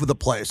all over the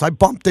place. I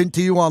bumped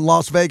into you on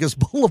Las Vegas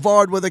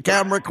Boulevard with a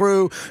camera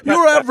crew. You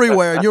were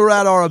everywhere, and you were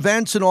at our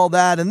events and all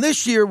that. And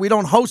this year, we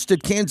don't host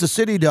it. Kansas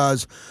City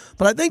does.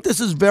 But I think this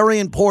is very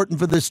important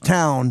for this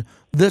town,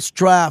 this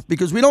draft,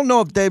 because we don't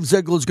know if Dave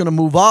Ziegler is going to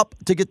move up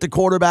to get the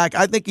quarterback.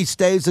 I think he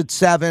stays at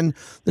 7.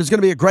 There's going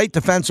to be a great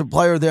defensive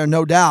player there,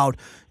 no doubt.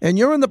 And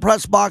you're in the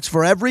press box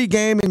for every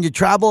game, and you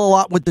travel a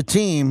lot with the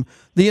team.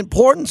 The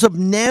importance of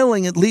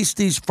nailing at least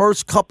these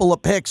first couple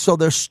of picks so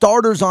they're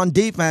starters on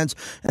defense,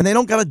 and they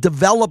don't got to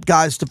develop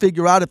guys to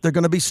figure out if they're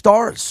going to be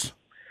stars.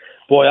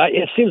 Boy,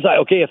 it seems like,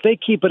 okay, if they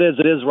keep it as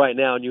it is right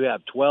now and you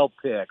have 12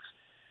 picks,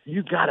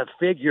 you got to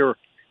figure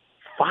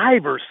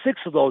 5 or 6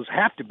 of those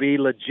have to be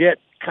legit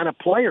kind of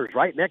players,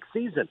 right, next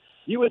season.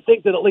 You would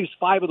think that at least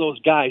 5 of those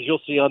guys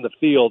you'll see on the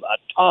field a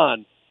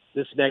ton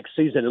this next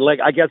season.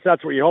 And, I guess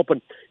that's what you're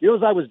hoping.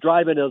 As I was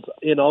driving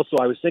in also,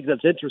 I was thinking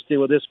that's interesting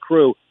with this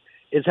crew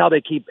is how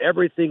they keep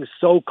everything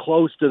so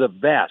close to the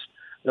vest.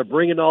 They're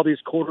bringing all these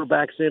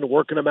quarterbacks in,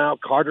 working them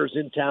out. Carter's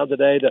in town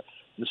today,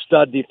 the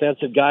stud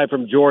defensive guy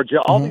from Georgia.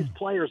 All these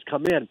players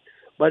come in.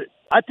 But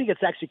I think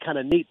it's actually kind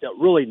of neat that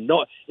really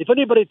know. If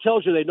anybody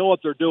tells you they know what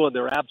they're doing,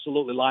 they're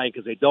absolutely lying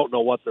because they don't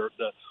know what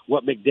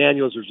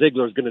McDaniels or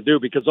Ziegler is going to do.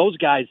 Because those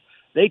guys,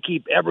 they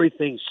keep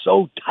everything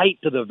so tight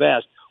to the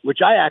vest, which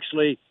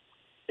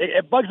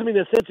it bugs me in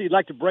the sense that you'd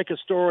like to break a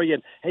story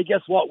and, hey,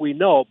 guess what? We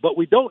know, but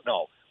we don't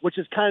know, which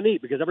is kind of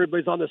neat because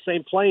everybody's on the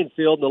same playing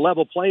field, the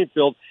level playing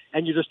field,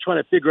 and you're just trying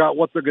to figure out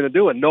what they're going to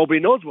do, and nobody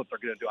knows what they're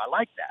going to do. I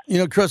like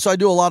that. Chris, I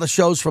do a lot of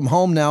shows from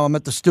home now. I'm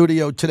at the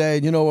studio today,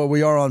 and you know where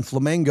we are on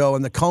Flamingo,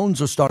 and the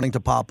cones are starting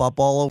to pop up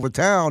all over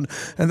town.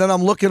 And then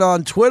I'm looking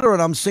on Twitter,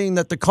 and I'm seeing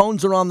that the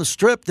cones are on the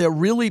Strip. They're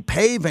really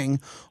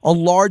paving a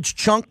large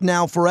chunk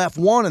now for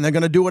F1, and they're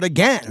going to do it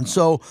again.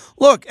 So,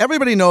 look,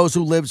 everybody knows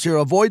who lives here.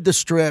 Avoid the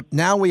Strip.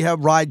 Now we have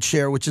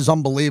rideshare, which is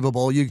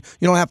unbelievable. You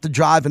don't have to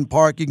drive and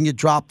park. You can get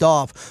dropped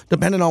off,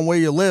 depending on where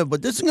you live.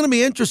 But this is going to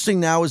be interesting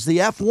now is the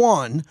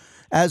F1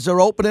 as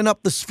they're opening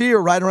up the Sphere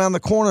right around the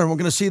corner, and we're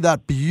going to see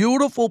that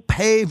beautiful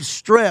paved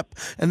strip,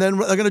 and then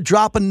they're going to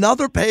drop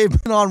another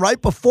pavement on right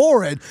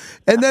before it,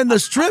 and then the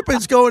Strip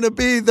is going to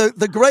be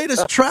the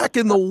greatest track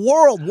in the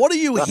world. What are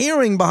you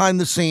hearing behind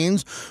the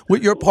scenes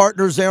with your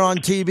partners there on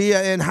TV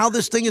and how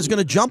this thing is going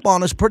to jump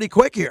on us pretty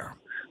quick here?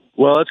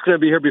 Well, it's going to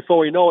be here before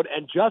we know it,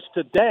 and just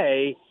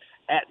today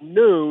at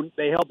noon,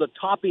 they held the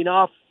topping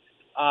off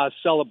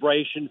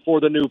celebration for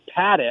the new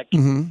paddock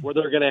where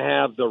they're going to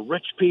have the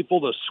rich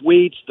people, the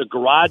suites, the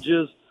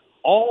garages,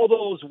 all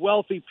those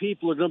wealthy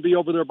people are going to be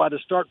over there by the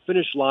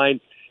start-finish line.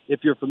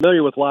 If you're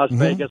familiar with Las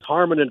Vegas,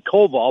 Harmon and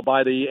Koval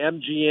by the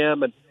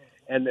MGM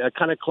and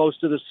kind of close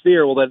to the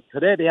Sphere. Well,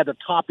 today they had the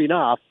topping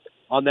off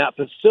on that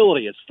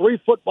facility. It's 3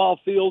 football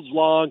fields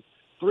long,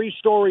 3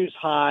 stories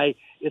high.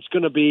 It's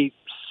going to be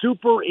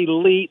super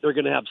elite. They're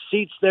going to have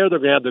seats there. They're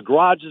going to have the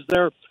garages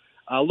there.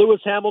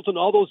 Lewis Hamilton,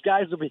 all those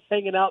guys will be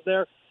hanging out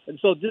there. And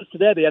so just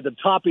today they had the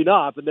topping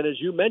off. And then as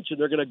you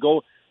mentioned,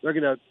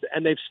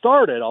 and they've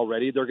started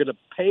already, they're going to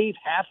pave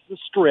half the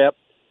Strip,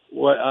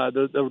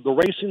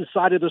 the racing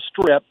side of the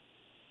Strip,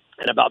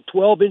 and about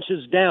 12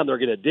 inches down, they're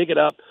going to dig it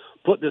up,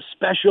 put this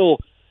special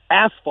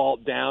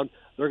asphalt down.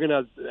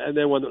 And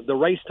then when the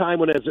race time,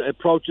 when it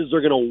approaches,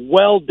 they're going to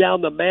weld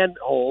down the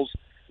manholes.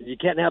 You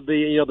can't have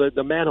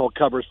the manhole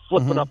covers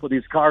flipping up with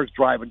these cars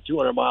driving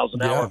 200 miles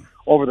an hour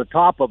over the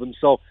top of them.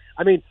 So,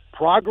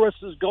 progress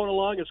is going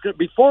along. It's good.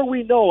 Before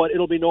we know it,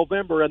 it'll be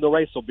November, and the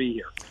race will be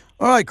here.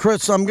 All right,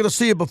 Chris, I'm going to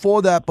see you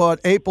before that, but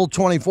April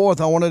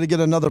 24th, I wanted to get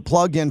another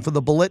plug in for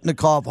the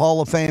Bolitnikov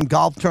Hall of Fame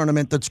golf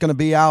tournament that's going to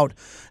be out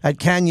at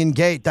Canyon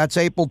Gate. That's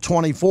April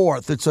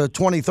 24th. It's a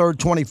 23rd,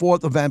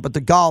 24th event, but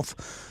the golf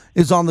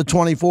is on the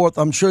 24th.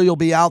 I'm sure you'll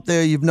be out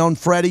there. You've known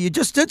Freddie. You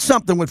just did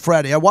something with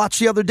Freddie. I watched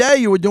the other day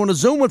you were doing a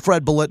Zoom with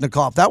Fred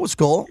Bolitnikov. That was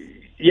cool.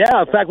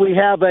 Yeah, in fact, we're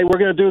going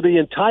to do the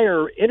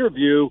entire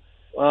interview.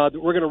 We're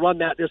going to run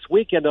that this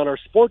weekend on our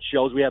sports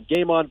shows. We have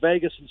Game On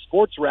Vegas and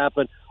Sports Wrap,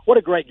 and what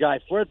a great guy.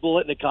 Fred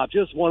Bolitnikov,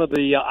 just one of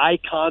the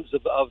icons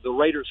of the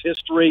Raiders'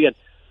 history. And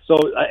so,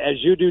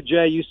 as you do,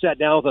 Jay, you sat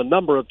down with a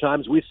number of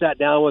times. We sat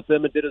down with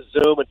him and did a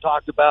Zoom and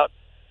talked about,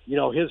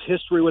 his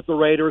history with the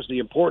Raiders, the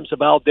importance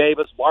of Al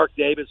Davis. Mark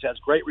Davis has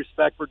great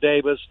respect for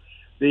Davis.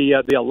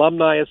 The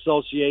Alumni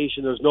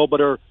Association, there's no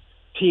better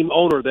team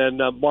owner than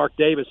Mark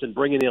Davis and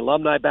bringing the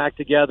alumni back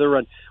together.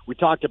 And we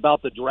talked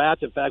about the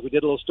draft. In fact, we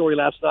did a little story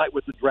last night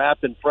with the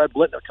draft, and Fred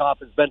Blitnikoff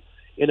has been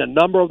in a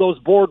number of those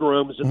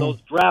boardrooms and those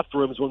draft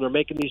rooms when they're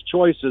making these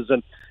choices.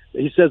 And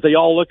he says they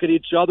all look at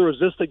each other. Is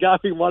this the guy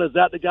we want? Is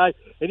that the guy?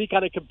 And he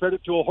kind of compared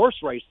it to a horse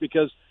race,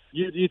 because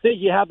you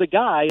think you have the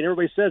guy, and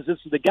everybody says this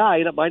is the guy,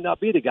 and it might not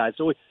be the guy.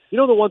 So,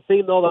 the one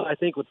thing, though, that I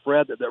think with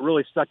Fred that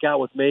really stuck out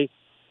with me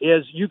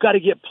is you got to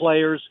get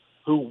players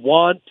who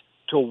want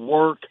to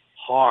work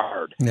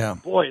hard. Yeah.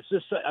 Boy, it's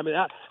just,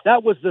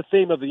 that was the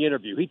theme of the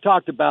interview. He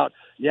talked about,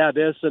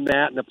 this and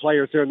that, and the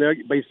players here and there,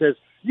 but he says,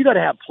 you got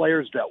to have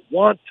players that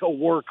want to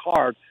work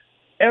hard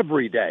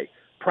every day,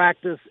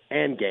 practice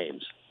and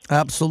games.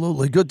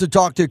 Absolutely. Good to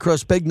talk to you,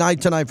 Chris. Big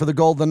night tonight for the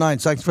Golden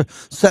Knights. Thanks for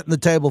setting the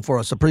table for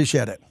us.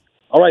 Appreciate it.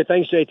 All right.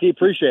 Thanks, JT.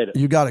 Appreciate it.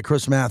 You got it.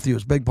 Chris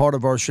Matthews, big part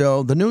of our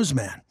show. The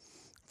newsman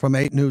from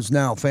 8 News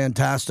Now.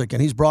 Fantastic.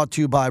 And he's brought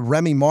to you by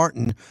Remy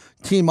Martin,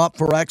 Team Up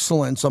for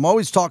Excellence. I'm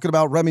always talking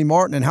about Remy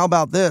Martin. And how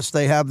about this?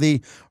 They have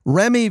the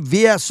Remy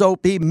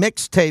VSOP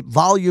Mixtape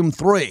Volume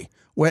 3,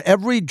 where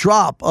every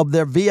drop of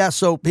their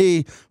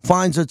VSOP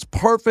finds its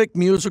perfect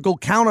musical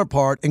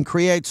counterpart and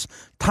creates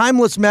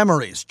timeless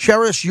memories.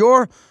 Cherish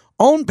your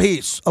own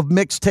piece of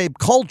mixtape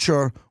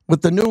culture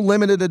with the new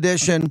limited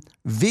edition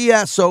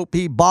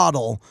VSOP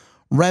bottle.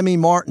 Remy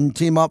Martin,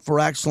 Team Up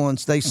for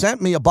Excellence. They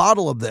sent me a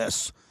bottle of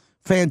this.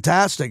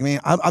 Fantastic. I mean,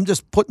 I'm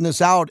just putting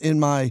this out in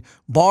my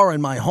bar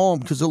in my home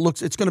because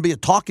it's going to be a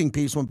talking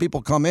piece when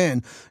people come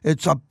in.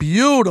 It's a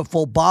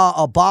beautiful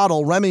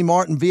bottle, Remy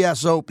Martin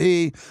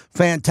VSOP.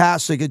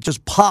 Fantastic. It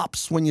just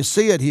pops when you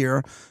see it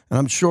here. And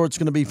I'm sure it's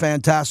going to be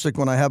fantastic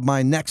when I have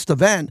my next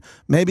event,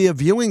 maybe a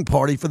viewing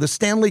party for the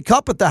Stanley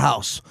Cup at the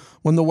house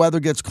when the weather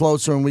gets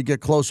closer and we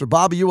get closer.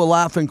 Bobby, you were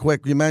laughing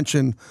quick. You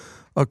mentioned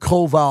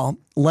Koval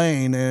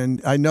Lane,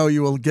 and I know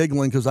you were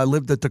giggling because I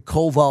lived at the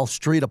Koval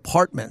Street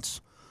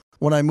Apartments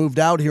when I moved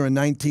out here in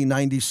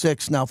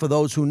 1996. Now, for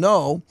those who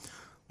know,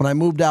 when I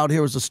moved out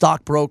here as a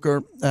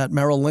stockbroker at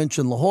Merrill Lynch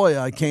in La Jolla,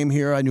 I came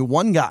here, I knew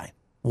one guy,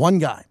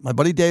 my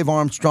buddy Dave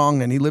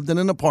Armstrong, and he lived in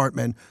an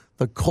apartment,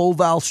 the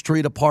Koval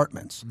Street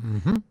Apartments.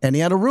 Mm-hmm. And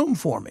he had a room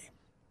for me,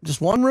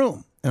 just one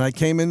room. And I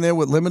came in there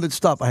with limited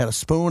stuff. I had a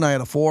spoon, I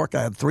had a fork,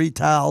 I had 3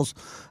 towels.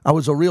 I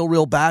was a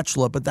real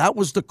bachelor, but that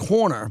was the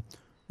corner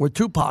where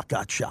Tupac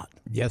got shot.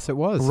 Yes, it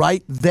was.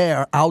 Right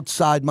there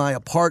outside my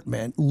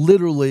apartment,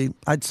 literally,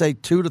 I'd say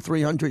 200 to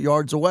 300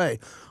 yards away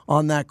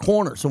on that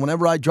corner. So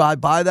whenever I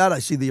drive by that, I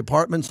see the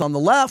apartments on the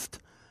left.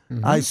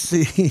 Mm-hmm. I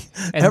see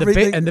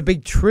everything. And the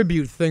big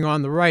tribute thing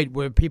on the right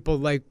where people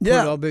put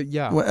all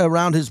the,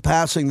 around his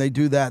passing, they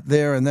do that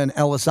there. And then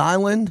Ellis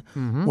Island,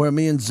 where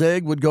me and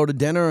Zig would go to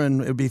dinner,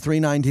 and it would be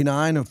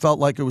 $3.99. It felt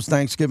like it was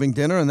Thanksgiving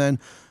dinner. And then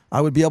I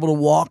would be able to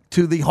walk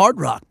to the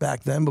Hard Rock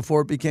back then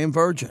before it became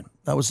Virgin.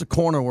 That was the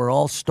corner where it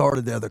all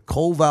started there, the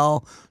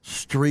Koval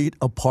Street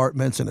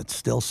Apartments, and it's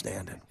still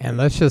standing. And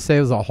let's just say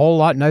it was a whole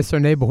lot nicer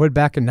neighborhood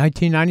back in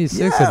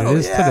 1996 than it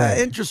is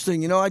today.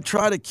 Interesting. I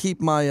try to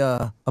keep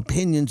my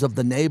opinions of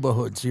the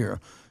neighborhoods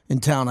here in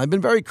town. I've been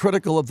very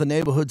critical of the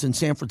neighborhoods in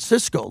San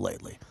Francisco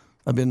lately.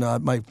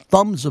 My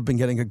thumbs have been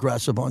getting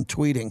aggressive on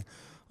tweeting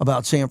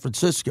about San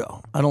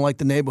Francisco. I don't like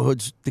the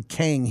neighborhoods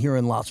decaying here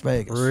in Las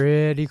Vegas.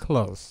 Pretty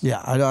close.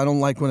 Yeah, I don't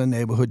like when a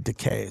neighborhood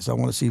decays. I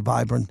want to see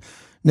vibrant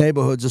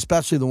neighborhoods,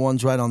 especially the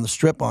ones right on the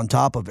Strip on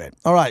top of it.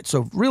 All right,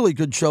 so really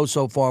good show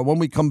so far. When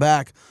we come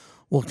back,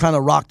 we'll kind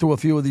of rock through a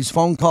few of these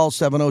phone calls,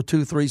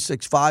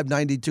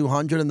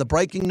 702-365-9200. And the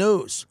breaking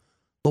news,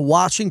 the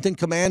Washington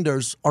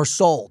Commanders are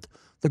sold.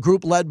 The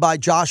group led by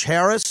Josh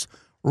Harris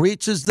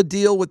reaches the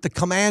deal with the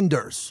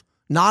Commanders,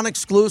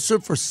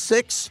 non-exclusive for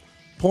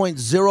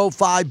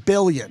 $6.05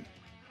 billion.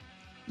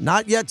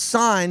 Not yet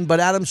signed,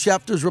 but Adam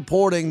Schefter's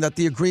reporting that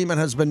the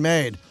agreement has been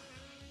made.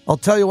 I'll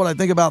tell you what I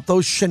think about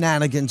those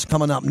shenanigans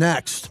coming up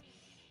next.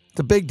 It's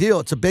a big deal.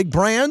 It's a big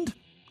brand.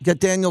 Get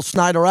Daniel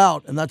Snyder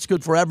out, and that's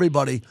good for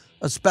everybody,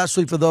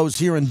 especially for those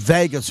here in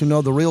Vegas who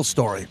know the real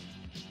story.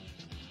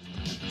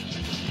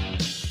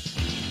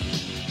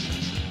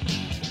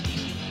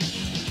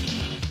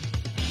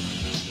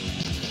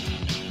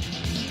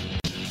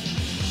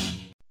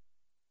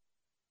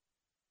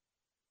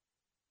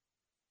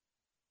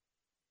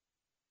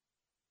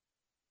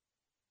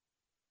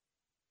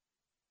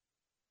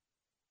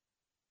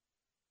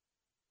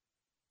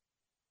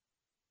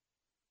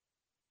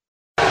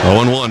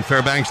 Oh, 0-1,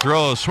 Fairbanks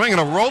throws, swinging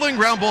a rolling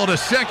ground ball to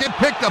second,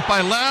 picked up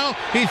by Lau.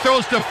 He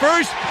throws to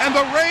first, and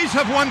the Rays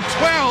have won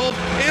 12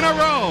 in a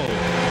row.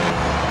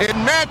 It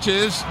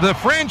matches the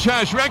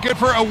franchise record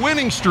for a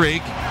winning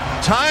streak,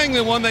 tying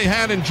the one they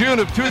had in June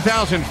of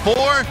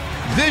 2004.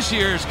 This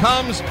year's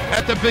comes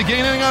at the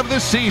beginning of the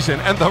season,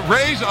 and the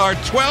Rays are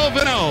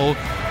 12-0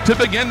 to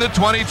begin the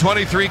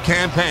 2023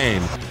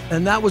 campaign.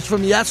 And that was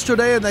from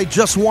yesterday, and they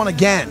just won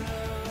again.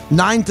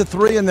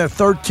 9-3, and they're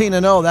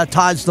 13-0. That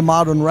ties the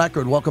modern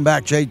record. Welcome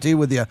back, JT,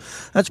 with you.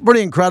 That's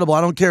pretty incredible.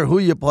 I don't care who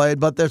you played,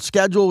 but their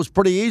schedule was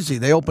pretty easy.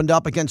 They opened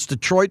up against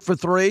Detroit for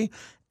 3,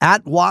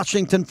 at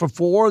Washington for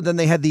 4. Then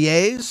they had the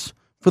A's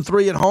for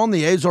 3 at home.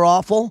 The A's are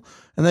awful.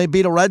 and they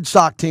beat a Red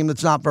Sox team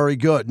that's not very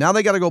good. Now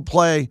they got to go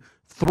play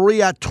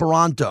 3 at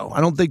Toronto.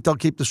 I don't think they'll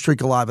keep the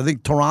streak alive. I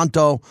think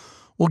Toronto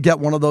will get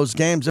one of those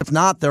games. If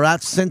not, they're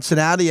at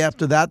Cincinnati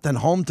after that, then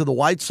home to the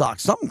White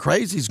Sox. Something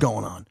crazy's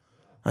going on.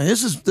 I mean,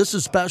 this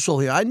is special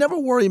here. I never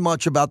worry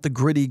much about the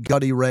gritty,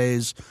 gutty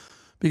Rays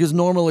because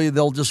normally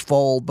they'll just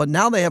fold. But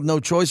now they have no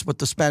choice but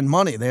to spend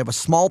money. They have a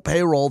small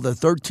payroll. They're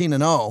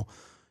 13-0.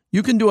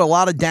 You can do a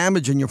lot of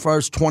damage in your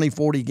first 20,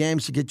 40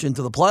 games to get you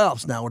into the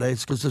playoffs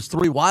nowadays because there's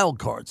 3 wild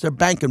cards. They're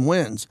banking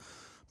wins.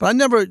 But I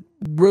never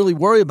really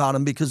worry about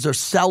them because they're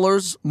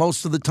sellers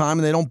most of the time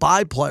and they don't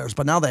buy players.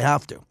 But now they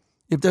have to.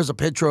 If there's a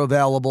pitcher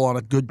available on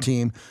a good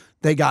team,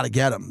 they got to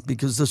get him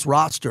because this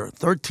roster,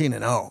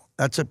 13-0,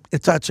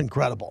 that's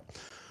incredible.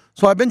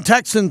 So I've been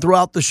texting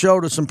throughout the show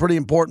to some pretty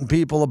important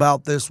people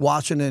about this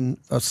Washington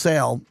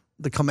sale,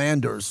 the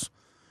Commanders,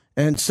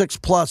 and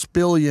 $6+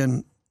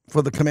 billion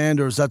for the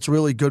Commanders. That's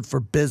really good for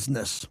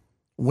business.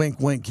 Wink,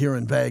 wink here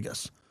in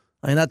Vegas.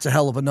 I mean, that's a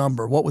hell of a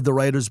number. What would the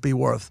Raiders be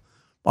worth?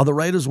 Are the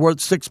Raiders worth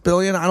 $6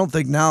 billion? I don't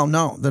think now.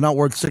 No, they're not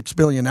worth $6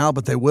 billion now,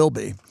 but they will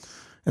be.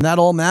 And that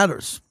all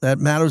matters. That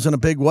matters in a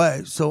big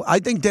way. So I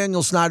think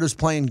Daniel Snyder's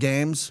playing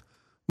games.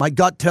 My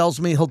gut tells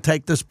me he'll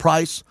take this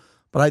price,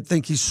 but I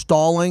think he's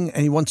stalling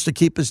and he wants to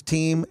keep his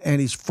team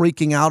and he's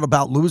freaking out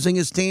about losing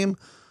his team.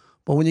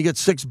 But when you get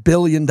 $6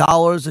 billion,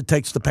 it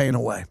takes the pain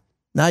away.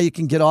 Now you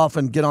can get off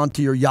and get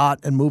onto your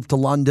yacht and move to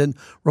London.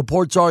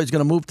 Reports are he's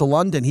going to move to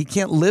London. He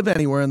can't live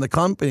anywhere in the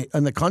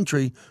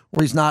country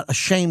where he's not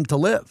ashamed to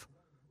live.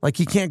 Like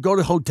he can't go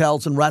to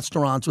hotels and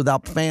restaurants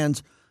without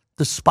fans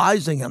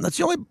despising him. That's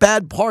the only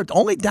bad part. The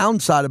only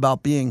downside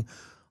about being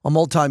a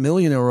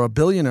multimillionaire or a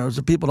billionaire is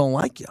that people don't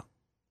like you.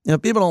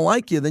 If people don't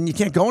like you, then you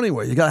can't go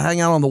anywhere. You got to hang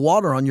out on the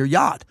water on your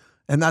yacht.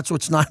 And that's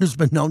what Snyder's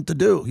been known to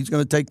do. He's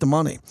going to take the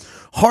money.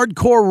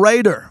 Hardcore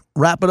Raider,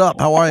 wrap it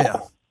up. How are you?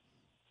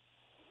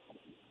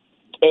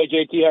 Hey,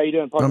 JT, how you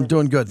doing, partner? I'm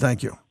doing good,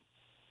 thank you.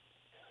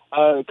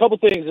 A couple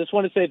things. Just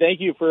want to say thank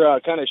you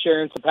for kind of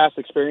sharing some past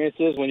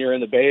experiences when you're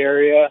in the Bay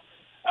Area.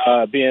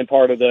 Being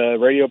part of the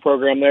radio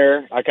program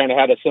there, I kind of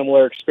had a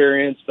similar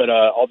experience, but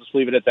I'll just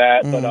leave it at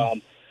that. But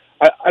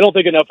I don't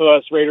think enough of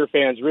us Raider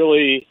fans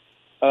really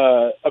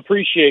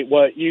appreciate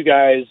what you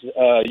guys,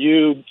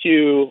 you,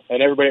 Q,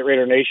 and everybody at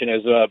Raider Nation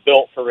has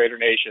built for Raider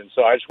Nation.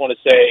 So I just want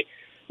to say,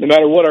 no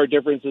matter what our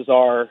differences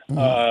are,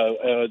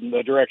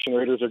 the direction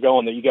Raiders are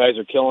going, that you guys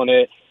are killing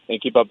it and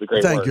keep up the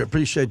great work. Thank you.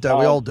 Appreciate that.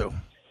 We all do.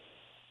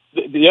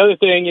 The other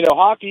thing,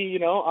 hockey,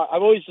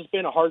 I've always just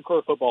been a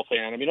hardcore football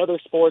fan. I mean, other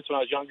sports when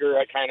I was younger,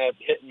 I kind of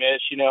hit and miss,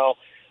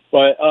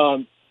 but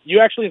you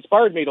actually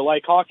inspired me to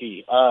like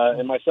hockey.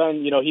 And my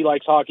son, he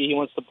likes hockey. He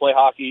wants to play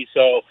hockey.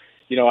 So,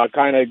 I've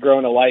kind of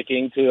grown a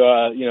liking to,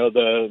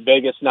 the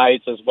Vegas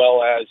Knights as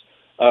well as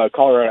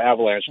Colorado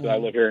Avalanche because I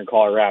live here in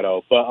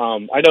Colorado. But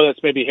I know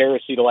that's maybe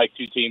heresy to like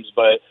two teams,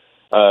 but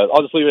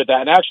I'll just leave it at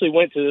that. And I actually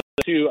went to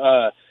the two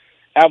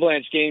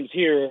Avalanche games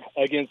here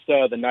against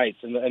the Knights,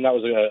 and that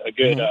was a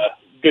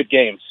good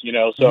games,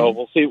 So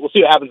we'll see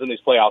what happens in these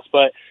playoffs.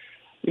 But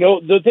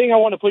the thing I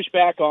want to push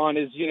back on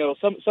is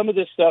some of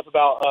this stuff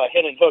about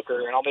Hendon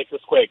Hooker, and I'll make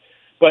this quick.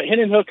 But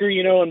Hendon Hooker,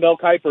 and Mel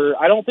Kiper,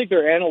 I don't think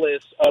their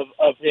analysis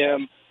of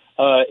him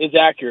is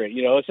accurate.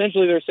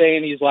 Essentially they're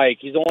saying he's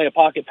only a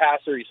pocket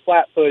passer, he's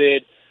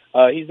flat-footed,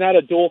 he's not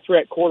a dual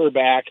threat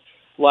quarterback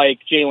like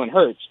Jalen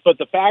Hurts. But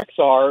the facts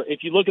are,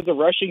 if you look at the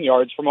rushing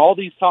yards from all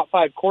these top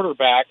 5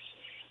 quarterbacks,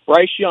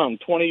 Bryce Young,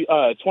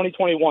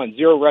 2021,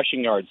 0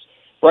 rushing yards.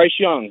 Bryce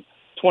Young,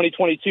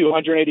 2022,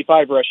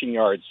 185 rushing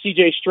yards.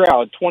 C.J.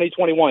 Stroud,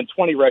 2021,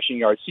 20 rushing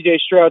yards. C.J.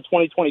 Stroud,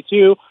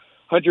 2022,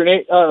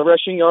 108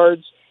 rushing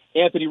yards.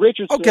 Anthony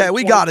Richardson. Okay,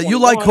 we got it. You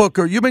like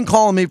Hooker. You've been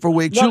calling me for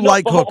weeks. You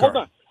like Hooker. Hold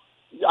on.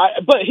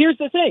 But here's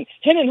the thing.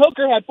 Hendon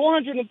Hooker had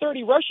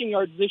 430 rushing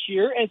yards this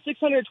year and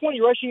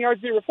 620 rushing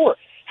yards the year before.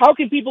 How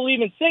can people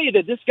even say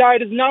that this guy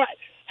does not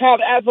have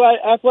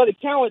athletic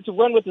talent to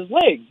run with his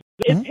legs?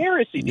 It's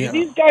heresy. Yeah.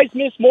 These guys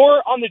miss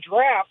more on the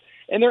draft,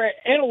 and they're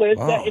analysts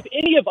that if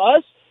any of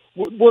us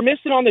were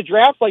missing on the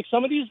draft like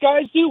some of these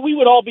guys do, we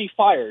would all be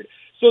fired.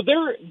 So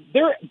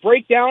their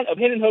breakdown of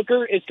Hendon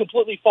Hooker is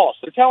completely false.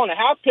 They're telling a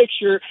half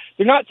picture.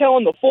 They're not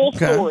telling the full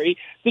story.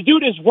 The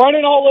dude is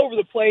running all over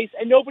the place,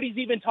 and nobody's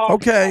even talking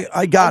about it.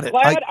 I got it.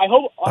 I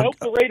hope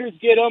the Raiders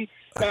get him,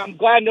 and I'm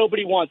glad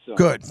nobody wants him.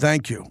 Good.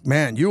 Thank you.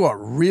 Man, you are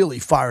really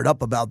fired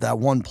up about that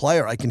one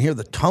player. I can hear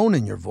the tone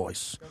in your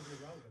voice.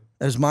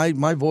 As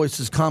my voice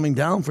is calming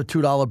down for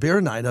 $2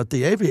 beer night at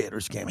the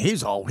Aviators game.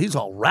 He's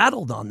all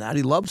rattled on that.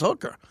 He loves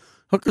Hooker.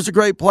 Hooker's a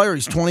great player.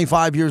 He's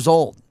 25 years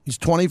old. He's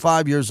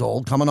 25 years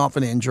old, coming off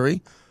an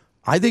injury.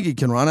 I think he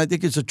can run. I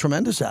think he's a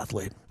tremendous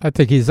athlete. I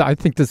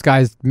think this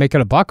guy's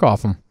making a buck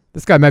off him.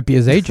 This guy might be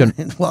his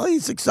agent. Well,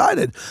 he's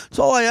excited.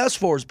 So all I ask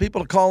for is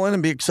people to call in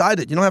and be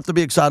excited. You don't have to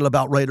be excited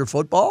about Raider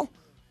football.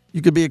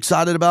 You could be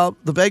excited about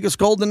the Vegas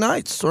Golden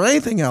Knights or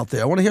anything out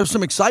there. I want to hear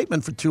some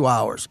excitement for 2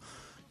 hours.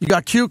 You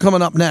got Q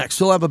coming up next.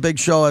 He'll have a big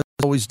show as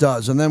he always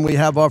does. And then we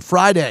have our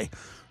Friday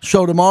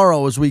show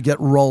tomorrow as we get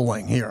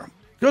rolling here.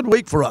 Good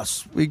week for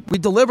us. We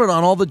delivered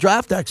on all the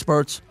draft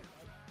experts.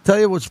 Tell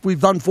you,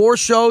 we've done 4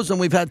 shows and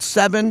we've had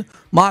 7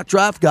 mock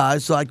draft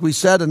guys, like we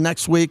said, and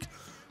next week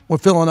we're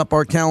filling up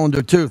our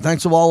calendar too.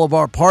 Thanks to all of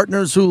our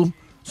partners who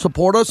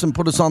support us and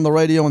put us on the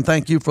radio, and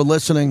thank you for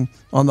listening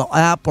on the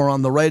app or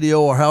on the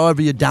radio or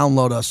however you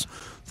download us.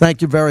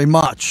 Thank you very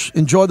much.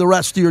 Enjoy the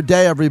rest of your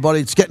day, everybody.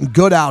 It's getting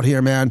good out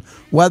here, man.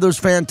 Weather's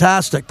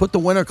fantastic. Put the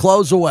winter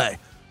clothes away.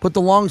 Put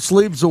the long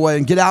sleeves away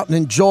and get out and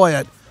enjoy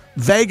it.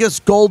 Vegas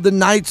Golden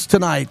Knights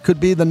tonight could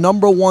be the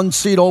number 1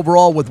 seed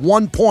overall with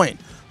 1 point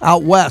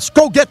out west.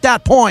 Go get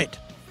that point.